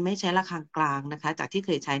เป็นไม่ใช้ระฆังกลางนะคะจากที่เค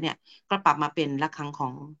ยใช้เนี่ย ก็ปรับมาเป็นระฆังขอ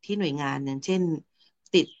งที่หน่วยงานอย่างเช่น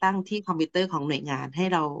ติดตั้งที่คอมพิวเตอร์ของหน่วยงานให้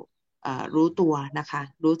เรารู้ตัวนะคะ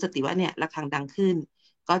รู้สติว่าเนี่ยระฆังดังขึ้น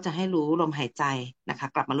ก็จะให้รู้ลมหายใจนะคะ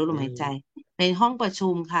กลับมารู้ลอืมหายใจมในห้องประชุ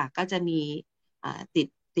มค่ะก็จะมี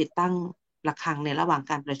ติดตั้งระฆังในระหว่าง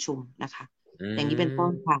การประชุมนะคะอือย่างนี้เป็นต้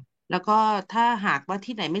นมค่ะแล้วก็ถ้าหากว่า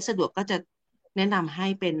ที่ไหนไม่สะดวกก็จะแนะนำให้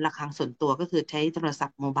เป็นระฆังส่วนตัวก็คือใช้โทรศัพ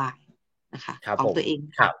ท์โมบายนะคะของครับผมตัวเอง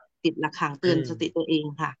ค่ะครับติดระฆังอืเตือนมสติตัวเอง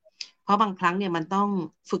ค่ะ เพราะบางครั้งเนี่ยมันต้อง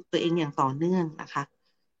ฝึกตัวเองอย่างต่อเนื่องนะคะ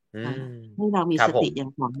อือ่ามให้เรามีครับผมสติอย่า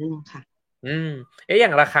งต่อเนื่องค่ะอย่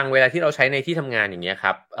างระฆังเวลาที่เราใช้ในที่ทำงานอย่างเงี้ยค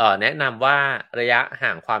รับแนะนำว่าระยะห่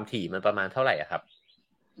างความถี่มันประมาณเท่าไหร่อะครับ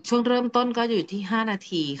ช่วงเริ่มต้นก็อยู่ที่5 นา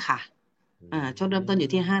ทีค่ะอืช่วงเริ่มต้นอยู่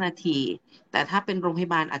ที่ห้ามนาทีแต่ถ้าเป็นโรงพย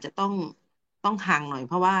าบาลอาจจะต้องห่างหน่อยเ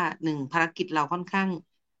พราะว่าหนึ่งภารกิจเราค่อนข้าง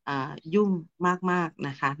ยุ่งมากๆน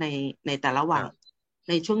ะคะในแต่ละวันครับ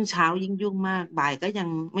ในช่วงเช้ายิ่งยุ่งมากบ่ายก็ยัง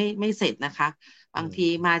ไม่เสร็จนะคะบางทีอื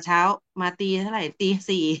มมาเช้ามาตีเท่าไหร่ตี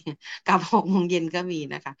 4กลับ6 โมงเย็นก็มี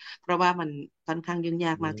นะคะเพราะว่ามันค่อนข้างยุ่งย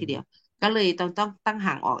ากอืมากทีเดียวมก็เลยต้องตั้ง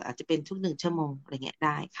ห่างออกอาจจะเป็นทุก1 ชั่วโมงอะไรเงี้ยไ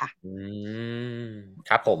ด้ค่ะ อืม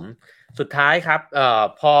ครับผมสุดท้ายครับ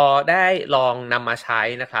พอได้ลองนำมาใช้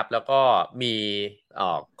นะครับแล้วก็มี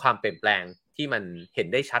ความเปลี่ยนแปลงที่มันเห็น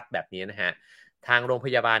ได้ชัดแบบนี้นะฮะทางโรงพ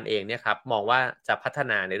ยาบาลเองเนี่ยครับมองว่าจะพัฒ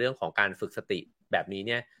นาในเรื่องของการฝึกสติแบบนี้เ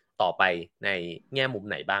นี่ยต่อไปในแง่มุม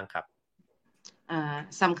ไหนบ้างครับ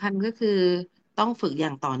สำคัญก็คือต้องฝึกอย่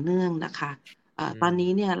างต่อเนื่องนะคะอืมตอน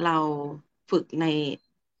นี้เนี่ยเราฝึกใน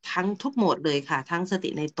ทั้งทุกโหมดเลยค่ะทั้งสติ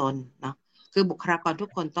ในตนเนาะคือบุคลากรทุก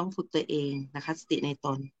คนต้องฝึกตัวเองนะคะสติในต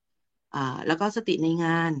นแล้วก็สติในง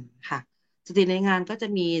านค่ะสติในงานก็จะ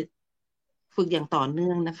มีฝึกอย่างต่อเนื่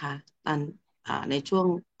องนะคะตอนในช่วง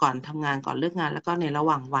ก่อนทำงานก่อนเลิกงานแล้วก็ในระห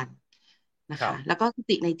ว่างวันนะครับคะแล้วก็ส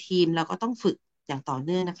ติในทีมเราก็ต้องฝึกอย่างต่อเ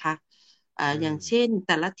นื่องนะคะอืมอย่างเช่นแ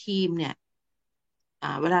ต่ละทีมเนี่ย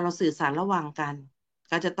เวลาเราสื่อสารระหว่างกัน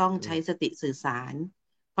ก็จะต้องใช้สอืมติสื่อสาร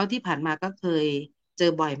เพราะที่ผ่านมาก็เคยเจ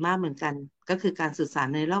อบ่อยมากเหมือนกันก็คือการสื่อสาร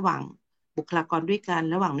ในระหว่างบุคลากรด้วยกัน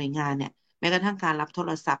ระหว่างหน่วยงานเนี่ยแม้กระทั่งการรับโท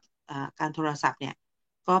รศัพท์การโทรศัพท์เนี่ย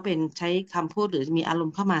ก็เป็นใช้คำพูดหรือมีอารม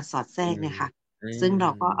ณ์เข้ามาสอดแทรอืมกเนี่ยค่ะอืซึ่งเรา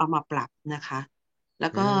ก็เอามมาปรับนะคะแล้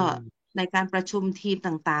วอืก็มในการประชุมทีม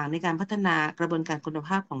ต่างๆในการพัฒนากระบวนการคุณภ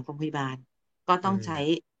าพของโรงพยาบาล ก็อืมต้องใช้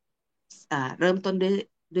เริ่มต้น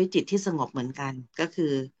ด้วยจิตที่สงบเหมือนกันก็คื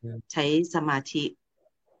ออืมใช้สมาธิ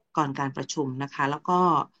ก่อนการประชุมนะคะแล้วก็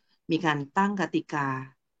มีการตั้งกติกา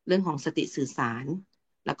เรื่องของสติสื่อสาร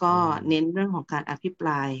แล้วก็อืเน้นมเรื่องของการอภิปร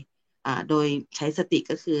ายโดยใช้สติ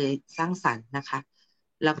ก็คือสร้างสรรค์นะคะ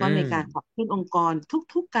แล้วอืก็ในมการขับเคลื่อนองค์กร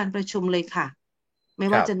ทุกๆการประชุมเลยค่ะไม่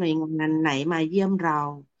ครับว่าจะหน่วยงานไหนมาเยี่ยมเรา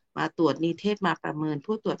มาตรวจนิเทศมาประเมิน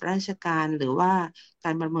ผู้ตรวจราชการหรือว่าก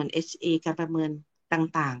ารประเมิน HA การประเมิน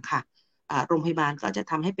ต่างๆค่ะโรงพยาบาลก็จะ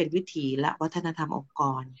ทำให้เป็นวิถีและวัฒนธรรมองค์ก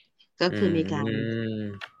รก็อืคือมีการ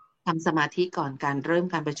มทำสมาธิก่อนการเริ่ม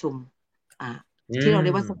การประชุมอ่าอืที่เราเรี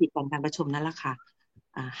ยกว่าสติมก่อนการประชุมนั่นแหละค่ะ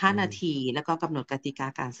ห้าอืมนาทีแล้วก็กำหนดกติกา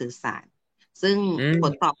การสื่อสารซึ่งอืผ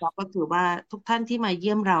ลตมอบรับก็คือว่าทุกท่านที่มาเ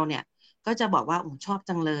ยี่ยมเราเนี่ยก็จะบอกว่าชอบ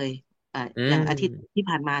จังเลยอือย่างอาทิตย์มที่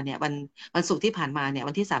ผ่านมาเนี่ยวันศุกร์ที่ผ่านมาเนี่ย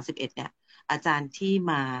วันที่31เนี่ยอาจารย์ที่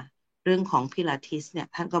มาเรื่องของพิลาทิสเนี่ย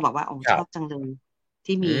ท่านก็บอกว่าชอบจัครับงเลย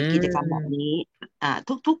ที่อืมีกิจกรรมแบบมนี้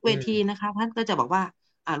ทุกๆเวทีอืมนะคะท่านก็จะบอกว่า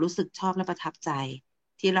รู้สึกชอบและประทับใจ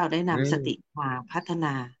ที่เราได้อืนำสติมมาพัฒน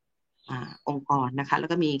าองค์กรนะคะแล้ว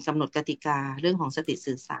ก็มีกำหนดกติกาเรื่องของสติ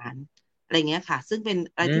สื่อสารอะไรเงี้ยค่ะซึ่งเป็น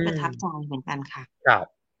อะไรอืที่ประทับใจมเหมือนกันค่ะ ครับ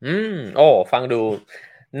โอ้ฟังดู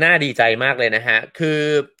น่าดีใจมากเลยนะครับคือ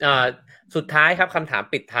อ่าสุดท้ายครับคำถาม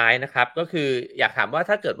ปิดท้ายนะครับก็คืออยากถามว่า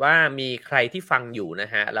ถ้าเกิดว่ามีใครที่ฟังอยู่นะ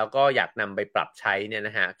ครับแล้วก็อยากนำไปปรับใช้เนี่ยน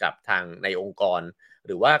ะครับกับทางในองค์กรห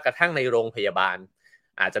รือว่ากระทั่งในโรงพยาบาล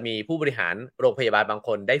อาจจะมีผู้บริหารโรงพยาบาลบางค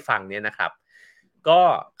นได้ฟังเนี่ยนะครับก็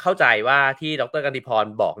เข้าใจว่าที่ดร.กันติพร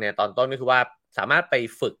บอกเนี่ยตอนต้นก็คือว่าสามารถไป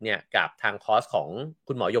ฝึกเนี่ยกับทางคอร์สของ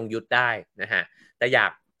คุณหมอยงยุทธได้นะฮะแต่อยา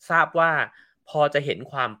กทราบว่าพอจะเห็น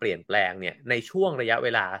ความเปลี่ยนแปลงเนี่ยในช่วงระยะเว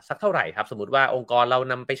ลาสักเท่าไหร่ครับสมมติว่าองค์กรเรา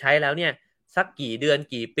นำไปใช้แล้วเนี่ยสักกี่เดือน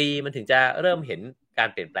กี่ปีมันถึงจะเริ่มเห็นการ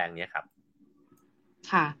เปลี่ยนแปลงเนี่ยครับ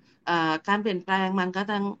ค่ะการเปลี่ยนแปลง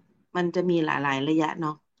มันจะมีหลายๆระยะเน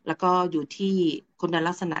าะแล้วก็อยู่ที่คุณ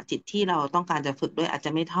ลักษณะจิตที่เราต้องการจะฝึกด้วยอาจจ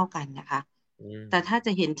ะไม่เท่ากันนะคะอืมแต่ถ้าจ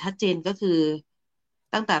ะเห็นชัดเจนก็คือ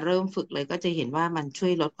ตั้งแต่เริ่มฝึกเลยก็จะเห็นว่ามันช่ว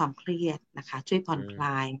ยลดความเครียดนะคะช่วยผ่อนอืมคล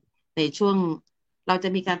ายในช่วงเราจะ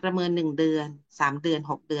มีการประเมิน1 เดือน3 เดือน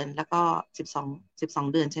6 เดือนแล้วก็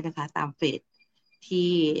12เดือนใช่ไหมคะตามเฟสที่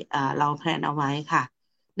เราแพลนเอาไว้ค่ะ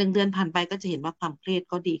1 เดือนผ่านไปก็จะเห็นว่าความเครียด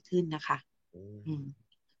ก็ดีขึ้นนะคะอืมอืม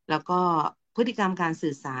แล้วก็พฤติกรรมการ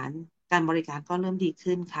สื่อสารการบริการก็เริ่มดี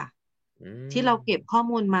ขึ้นค่ะอืที่มเราเก็บข้อ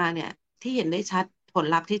มูลมาเนี่ยที่เห็นได้ชัดผล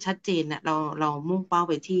ลัพธ์ที่ชัดเจนเนี่ยเรามุ่งเป้า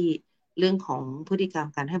ไปที่เรื่องของพฤติกรรม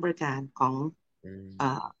การให้บริการของอืมเอ่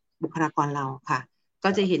อบุคลากรเราค่ะก็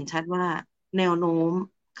จะเห็นครับชัดว่าแนวโน้ม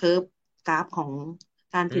เคอร์ฟกราฟของ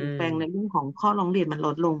การอืเปลี่ยนแปลงในมเรื่องของข้อร้องเรียนมันล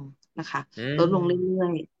ดลงนะคะอืลดลงมเรื่อ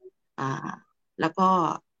ยๆแล้วก็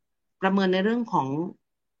ประเมินในเรื่องของ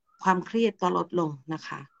ความเครียดก็ลดลงนะค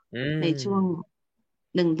ะ อืในช่วงม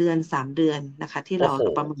1 เดือน3 เดือนนะคะที่เราโอ้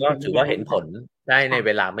โฮประเมินก็ถือเป็นระยะเวลาว่าเห็นผลได้ในค่ะเว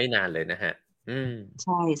ลาไม่นานเลยนะครับอืมใ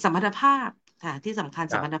ช่สมรรถภาพค่ะที่สำคัญ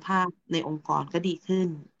สมรรถครับภาพในองค์กรก็ดีขึ้น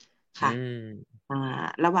อืค่ะม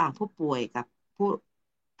ระหว่างผู้ป่วยกับผู้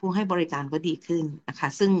ผู้ให้บริการก็ดีขึ้นนะคะ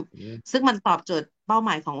อืมซึ่งมันตอบโจทย์เป้าหม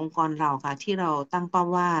ายขององค์กรเราค่ะที่เราตั้งเป้า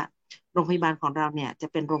ว่าโรงพยาบาลของเราเนี่ยจะ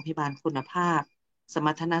เป็นโรงพยาบาลคุณภาพสม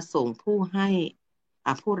รรถนะสูงผู้ให้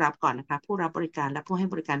ผู้รับก่อนนะคะผู้รับบริการและผู้ให้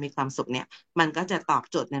บริการมีความสุขเนี่ย มันก็จะตอบ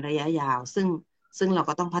โจทย์ในระยะยาวซึ่งเรา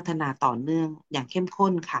ก็ต้องพัฒนาต่อเนื่องอย่างเข้มข้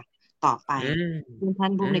นค่ะต่อไปอืมซึ่งท่า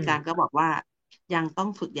นอืผู้อำนมวยการก็บอกว่ายังต้อง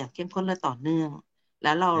ฝึกอย่างเข้มข้นและต่อเนื่องแ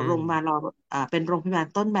ล้วเราอืมโรงพยาบาลเราเป็นโรงพยาบาล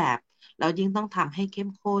ต้นแบบเรายิ่งต้องทำให้เข้ม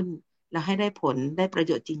ข้นแล้วให้ได้ผลได้ประโ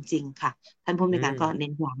ยชน์จริงๆค่ะท่านผู้อำนอืวยการมก็เน้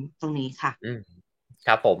นย้ำตรงนี้ค่ะอืม ค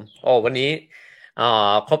รับผมโอ้วันนี้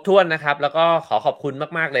ครบถ้วนนะครับแล้วก็ขอขอบคุณ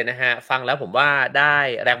มากๆเลยนะฮะฟังแล้วผมว่าได้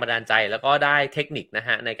แรงบันดาลใจแล้วก็ได้เทคนิคนะฮ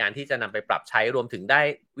ะในการที่จะนำไปปรับใช้รวมถึงไ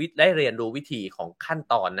ด้เรียนรู้วิธีของขั้น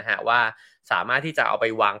ตอนนะฮะว่าสามารถที่จะเอาไป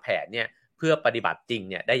วางแผนเนี่ยเพื่อปฏิบัติจริง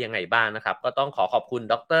เนี่ยได้ยังไงบ้างนะครับก็ต้องขอขอบคุณ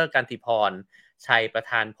ดรกันติพรชัยประ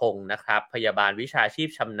ธานพงศ์นะครับพยาบาลวิชาชีพ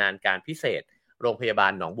ชำนาญการพิเศษโรงพยาบา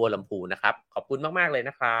ลหนองบัวลำพูนะครับขอบคุณมากๆเลย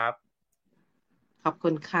นะครับ ขอบคุ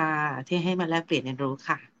ณค่ะที่ให้มาแลกเปลี่ยนเรียนรู้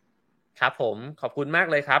ค่ะครับผมขอบคุณมาก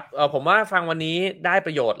เลยครับผมว่าฟังวันนี้ได้ป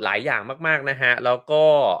ระโยชน์หลายอย่างมากๆนะฮะแล้วก็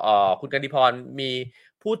คุณกนิพรมี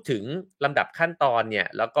พูดถึงลำดับขั้นตอนเนี่ย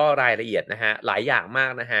แล้วก็รายละเอียดนะฮะหลายอย่างมา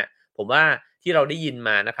กนะฮะผมว่าที่เราได้ยินม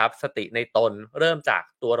านะครับสติในตนเริ่มจาก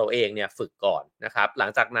ตัวเราเองเนี่ยฝึกก่อนนะครับหลั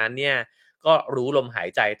งจากนั้นเนี่ยก็รู้ลมหาย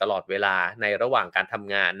ใจตลอดเวลาในระหว่างการท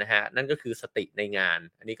ำงานนะฮะนั่นก็คือสติในงาน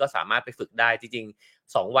อันนี้ก็สามารถไปฝึกได้จริง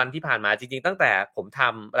ๆ2 วันที่ผ่านมาจริงๆตั้งแต่ผมท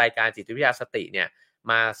ำรายการจิตวิทยาสติเนี่ย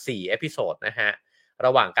มา4เอพิโซดนะฮะร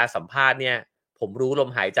ะหว่างการสัมภาษณ์เนี่ยผมรู้ลม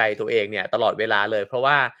หายใจตัวเองเนี่ยตลอดเวลาเลยเพราะ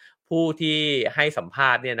ว่าผู้ที่ให้สัมภ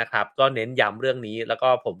าษณ์เนี่ยนะครับก็เน้นย้ำเรื่องนี้แล้วก็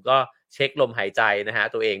ผมก็เช็คลมหายใจนะฮะ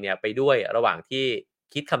ตัวเองเนี่ยไปด้วยระหว่างที่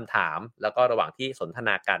คิดคำถามแล้วก็ระหว่างที่สนทน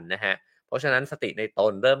ากันนะฮะเพราะฉะนั้นสติในต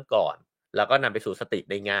นเริ่มก่อนแล้วก็นำไปสู่สติ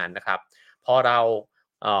ในงานนะครับพอเรา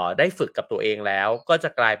ได้ฝึกกับตัวเองแล้วก็จะ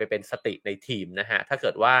กลายไปเป็นสติในทีมนะฮะถ้าเกิ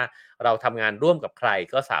ดว่าเราทำงานร่วมกับใคร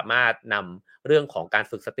ก็สามารถนำเรื่องของการ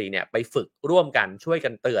ฝึกสติเนี่ยไปฝึกร่วมกันช่วยกั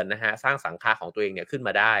นเตือนนะฮะสร้างสังคาของตัวเองเนี่ยขึ้นม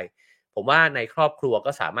าได้ผมว่าในครอบครัว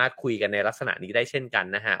ก็สามารถคุยกันในลักษณะนี้ได้เช่นกัน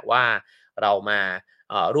นะฮะว่าเรามา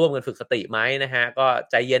ร่วมกันฝึกสติไหมนะฮะก็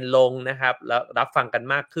ใจเย็นลงนะครับแล้วรับฟังกัน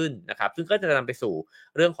มากขึ้นนะครับซึ่งก็จะนำไปสู่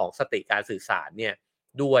เรื่องของสติการสื่อสารเนี่ย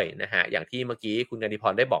ด้วยนะฮะอย่างที่เมื่อกี้คุณกนิพ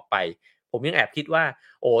รได้บอกไป ผมยังแอบคิดว่า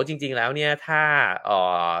โอ้จริงๆแล้วเนี่ยถ้าเอ่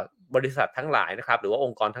อบริษัททั้งหลายนะครับหรือว่าอ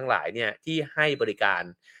งค์กรทั้งหลายเนี่ยที่ให้บริการ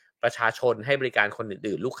ประชาชนให้บริการคน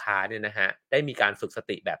อื่นๆลูกค้าเนี่ยนะฮะได้มีการฝึกส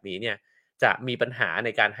ติแบบนี้เนี่ยจะมีปัญหาใน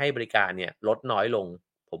การให้บริการเนี่ยลดน้อยลง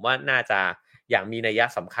ผมว่าน่าจะอย่างมีนัย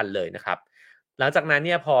สำคัญเลยนะครับหลังจากนั้นเ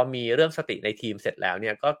นี่ยพอมีเรื่องสติในทีมเสร็จแล้วเ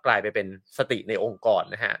นี่ยก็กลายไปเป็นสติในองค์กร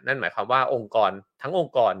นะฮะนั่นหมายความว่าองค์กรทั้งอง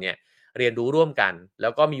ค์กรเนี่ยเรียนรู้ร่วมกันแล้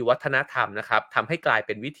วก็มีวัฒนธรรมนะครับทำให้กลายเ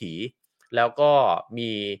ป็นวิถี แล้วก็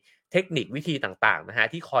มีเทคนิควิธีต่างๆนะฮะ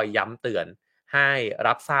ที่คอยย้ำเตือนให้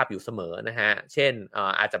รับทราบอยู่เสมอนะฮะเช่น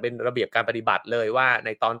อาจจะเป็นระเบียบการปฏิบัติเลยว่าใน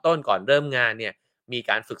ตอนต้นก่อนเริ่มงานเนี่ยมี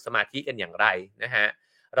การฝึกสมาธิกันอย่างไรนะฮะ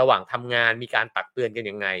ระหว่างทำงานมีการตักเตือนกัน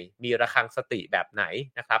ยังไงมีระฆังสติแบบไหน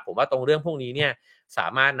นะครับผมว่าตรงเรื่องพวกนี้เนี่ยสา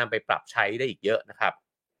มารถนำไปปรับใช้ได้อีกเยอะนะครับ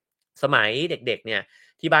สมัยเด็กๆเนี่ย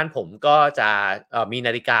ที่บ้านผมก็จะมีน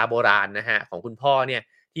าฬิกาโบราณนะฮะของคุณพ่อเนี่ย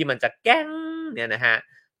ที่มันจะแก้งเนี่ยนะฮะ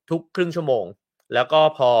ทุกครึ่งชั่วโมงแล้วก็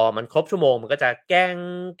พอมันครบชั่วโมงมันก็จะแก้ง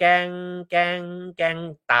แก้งแก้งแก้ง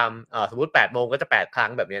ตามสมมุติ8โมงก็จะ8ครั้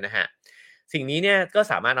งแบบเนี้ยนะฮะสิ่งนี้เนี่ยก็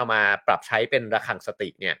สามารถเอามาปรับใช้เป็นระฆังสติ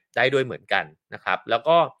เนี่ยได้ด้วยเหมือนกันนะครับแล้ว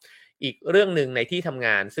ก็อีกเรื่องหนึ่งในที่ทำง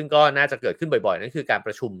านซึ่งก็น่าจะเกิดขึ้นบ่อยๆนั่นคือการป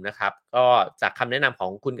ระชุมนะครับก็จากคำแนะนำขอ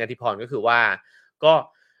งคุณกันติพรก็คือว่าก็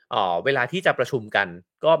เวลาที่จะประชุมกัน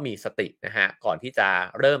ก็มีสตินะฮะก่อนที่จะ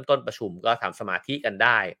เริ่มต้นประชุมก็ทำสมาธิกันไ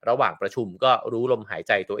ด้ระหว่างประชุมก็รู้ลมหายใ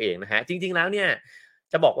จตัวเองนะฮะจริงๆแล้วเนี่ย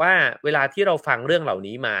จะบอกว่าเวลาที่เราฟังเรื่องเหล่า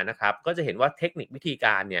นี้มานะครับก็จะเห็นว่าเทคนิควิธีก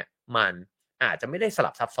ารเนี่ยมันอาจจะไม่ได้ส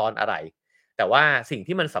ลับซับซ้อนอะไรแต่ว่าสิ่ง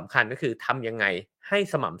ที่มันสำคัญก็คือทำยังไงให้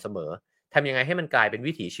สม่ำเสมอทำยังไงให้มันกลายเป็น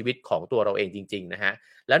วิถีชีวิตของตัวเราเองจริงๆนะฮะ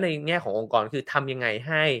แล้วในแง่ขององค์กรคือทำยังไง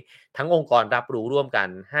ให้ทั้งองค์กรรับรู้ร่วมกัน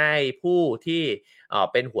ให้ผู้ที่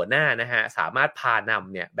เป็นหัวหน้านะฮะสามารถพาน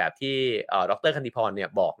ำเนี่ยแบบที่ดรคันธิพรเนี่ย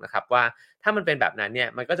บอกนะครับว่าถ้ามันเป็นแบบนั้นเนี่ย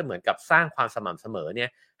มันก็จะเหมือนกับสร้างความสม่ำเสมอเนี่ย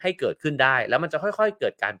ให้เกิดขึ้นได้แล้วมันจะค่อยๆเกิ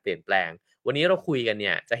ดการเปลี่ยนแปลงวันนี้เราคุยกันเ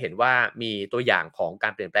นี่ยจะเห็นว่ามีตัวอย่างของกา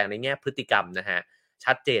รเปลี่ยนแปลงในแง่พฤติกรรมนะฮะ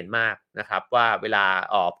ชัดเจนมากนะครับว่าเวลา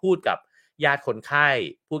พูดกับญาติคนไข้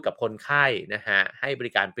พูดกับคนไข้นะฮะให้บ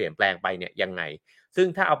ริการเปลี่ยนแปลงไปเนี่ยยังไงซึ่ง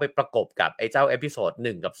ถ้าเอาไปประกบกับไอ้เจ้าเอพิโซด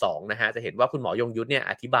1กับ2นะฮะจะเห็นว่าคุณหมอยงยุทธเนี่ย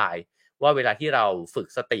อธิบายว่าเวลาที่เราฝึก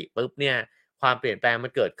สติปุ๊บเนี่ยความเปลี่ยนแปลงมั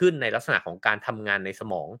นเกิดขึ้นในลักษณะของการทำงานในส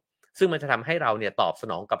มองซึ่งมันจะทำให้เราเนี่ยตอบส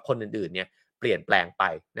นองกับคนอื่นๆเนี่ยเปลี่ยนแปลงไป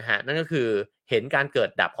นะฮะนั่นก็คือเห็นการเกิด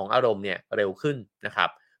ดับของอารมณ์เนี่ยเร็วขึ้นนะครับ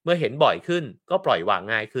เมื่อเห็นบ่อยขึ้นก็ปล่อยวาง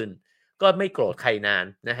ง่ายขึ้นก็ไม่โกรธใครนาน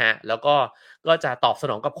นะฮะแล้วก็จะตอบส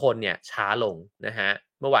นองกับคนเนี่ยช้าลงนะฮะ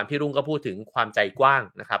เมื่อวานพี่รุ่งก็พูดถึงความใจกว้าง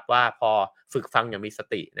นะครับว่าพอฝึกฟังอย่างมีส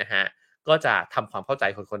ตินะฮะก็จะทำความเข้าใจ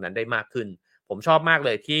คนๆนั้นได้มากขึ้นผมชอบมากเล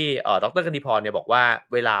ยที่ดรกันติพรเนี่ยบอกว่า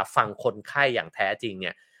เวลาฟังคนไข้อย่างแท้จริงเ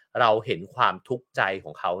นี่ยเราเห็นความทุกข์ใจข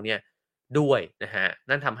องเขาเนี่ยด้วยนะฮะ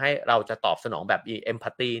นั่นทำให้เราจะตอบสนองแบบมี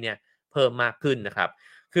empathy เนี่ยเพิ่มมากขึ้นนะครับ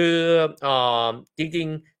คือเอ่จริง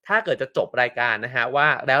ๆถ้าเกิดจะจบรายการนะฮะว่า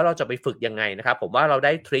แล้วเราจะไปฝึกยังไงนะครับผมว่าเราไ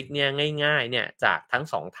ด้ทริคเนี่ยง่ายๆเนี่ยจากทั้ง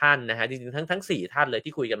2ท่านนะฮะจริงๆทั้ง4ท่านเลย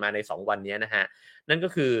ที่คุยกันมาใน2วันนี้นะฮะนั่นก็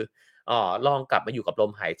คือลองกลับมาอยู่กับล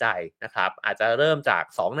มหายใจนะครับอาจจะเริ่มจาก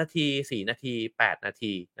2นาที4นาที8นา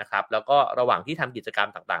ทีนะครับแล้วก็ระหว่างที่ทำกิจกรรม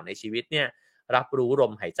ต่างๆในชีวิตเนี่ยรับรู้ล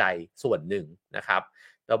มหายใจส่วนหนึ่งนะครับ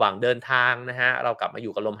ระหว่างเดินทางนะฮะเรากลับมาอ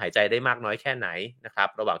ยู่กับลมหายใจได้มากน้อยแค่ไหนนะครับ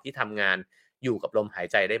ระหว่างที่ทำงานอยู่กับลมหาย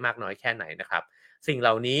ใจได้มากน้อยแค่ไหนนะครับสิ่งเห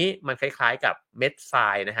ล่านี้มันคล้ายๆกับเม็ดทรา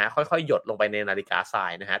ยนะฮะค่อยๆหยดลงไปในนาฬิกาทรา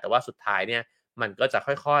ยนะฮะแต่ว่าสุดท้ายเนี่ยมันก็จะ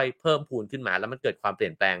ค่อยๆเพิ่มพูนขึ้นมาแล้วมันเกิดความเปลี่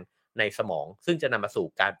ยนแปลงในสมองซึ่งจะนำมาสู่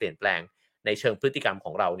การเปลี่ยนแปลงในเชิงพฤติกรรมข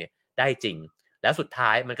องเราเนี่ยได้จริงแล้วสุดท้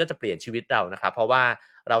ายมันก็จะเปลี่ยนชีวิตเรานะครับเพราะว่า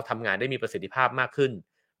เราทำงานได้มีประสิทธิภาพมากขึ้น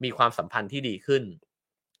มีความสัมพันธ์ที่ดีขึ้น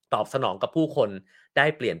ตอบสนองกับผู้คนได้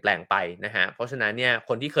เปลี่ยนแปลงไปนะฮะเพราะฉะนั้นเนี่ยค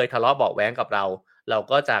นที่เคยทะเลาะเบาะแว้งกับเรา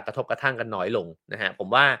ก็จะกระทบกระทั่งกันน้อยลงนะฮะผม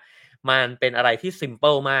ว่ามันเป็นอะไรที่ซิมเปิ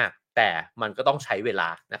ลมากแต่มันก็ต้องใช้เวลา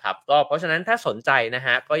นะครับก็เพราะฉะนั้นถ้าสนใจนะฮ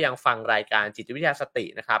ะก็ยังฟังรายการจิตวิทยาสติ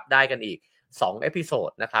นะครับได้กันอีก2เอพิโซด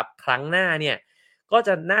นะครับครั้งหน้าเนี่ยก็จ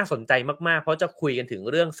ะน่าสนใจมากๆเพราะจะคุยกันถึง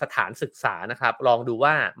เรื่องสถานศึกษานะครับลองดู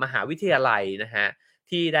ว่ามหาวิทยาลัยนะฮะ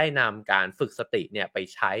ที่ได้นำการฝึกสติเนี่ยไป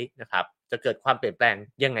ใช้นะครับจะเกิดความเปลี่ยนแปลง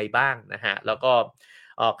ยังไงบ้างนะฮะแล้วก็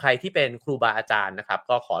ใครที่เป็นครูบาอาจารย์นะครับ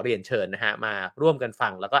ก็ขอเรียนเชิญนะฮะมาร่วมกันฟั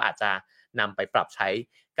งแล้วก็อาจจะนำไปปรับใช้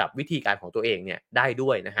กับวิธีการของตัวเองเนี่ยได้ด้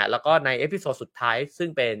วยนะฮะแล้วก็ในเอพิโซดสุดท้ายซึ่ง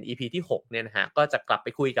เป็น EP ที่6เนี่ยนะฮะก็จะกลับไป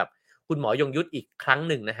คุยกับคุณหมอยงยุทธอีกครั้ง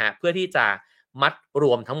หนึ่งนะฮะเพื่อที่จะมัดร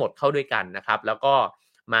วมทั้งหมดเข้าด้วยกันนะครับแล้วก็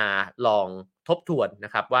มาลองทบทวนน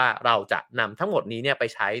ะครับว่าเราจะนำทั้งหมดนี้เนี่ยไป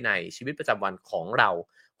ใช้ในชีวิตประจำวันของเรา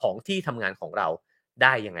ของที่ทำงานของเราไ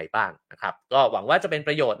ด้ยังไงบ้างนะครับก็หวังว่าจะเป็นป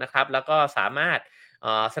ระโยชน์นะครับแล้วก็สามารถ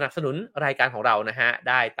สนับสนุนรายการของเรานะฮะ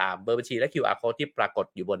ได้ตามเบอร์บัญชีและ QR Code ที่ปรากฏ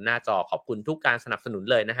อยู่บนหน้าจอขอบคุณทุกการสนับสนุน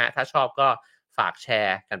เลยนะฮะถ้าชอบก็ฝากแช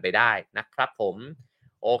ร์กันไปได้นะครับผม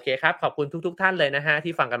โอเคครับขอบคุณทุกท่านเลยนะฮะ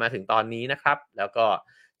ที่ฟังกันมาถึงตอนนี้นะครับแล้วก็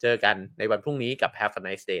เจอกันในวันพรุ่งนี้กับ Have a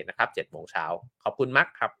nice day นะครับ 7:00 น.ขอบคุณมาก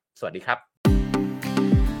ครับสวัสดีครับ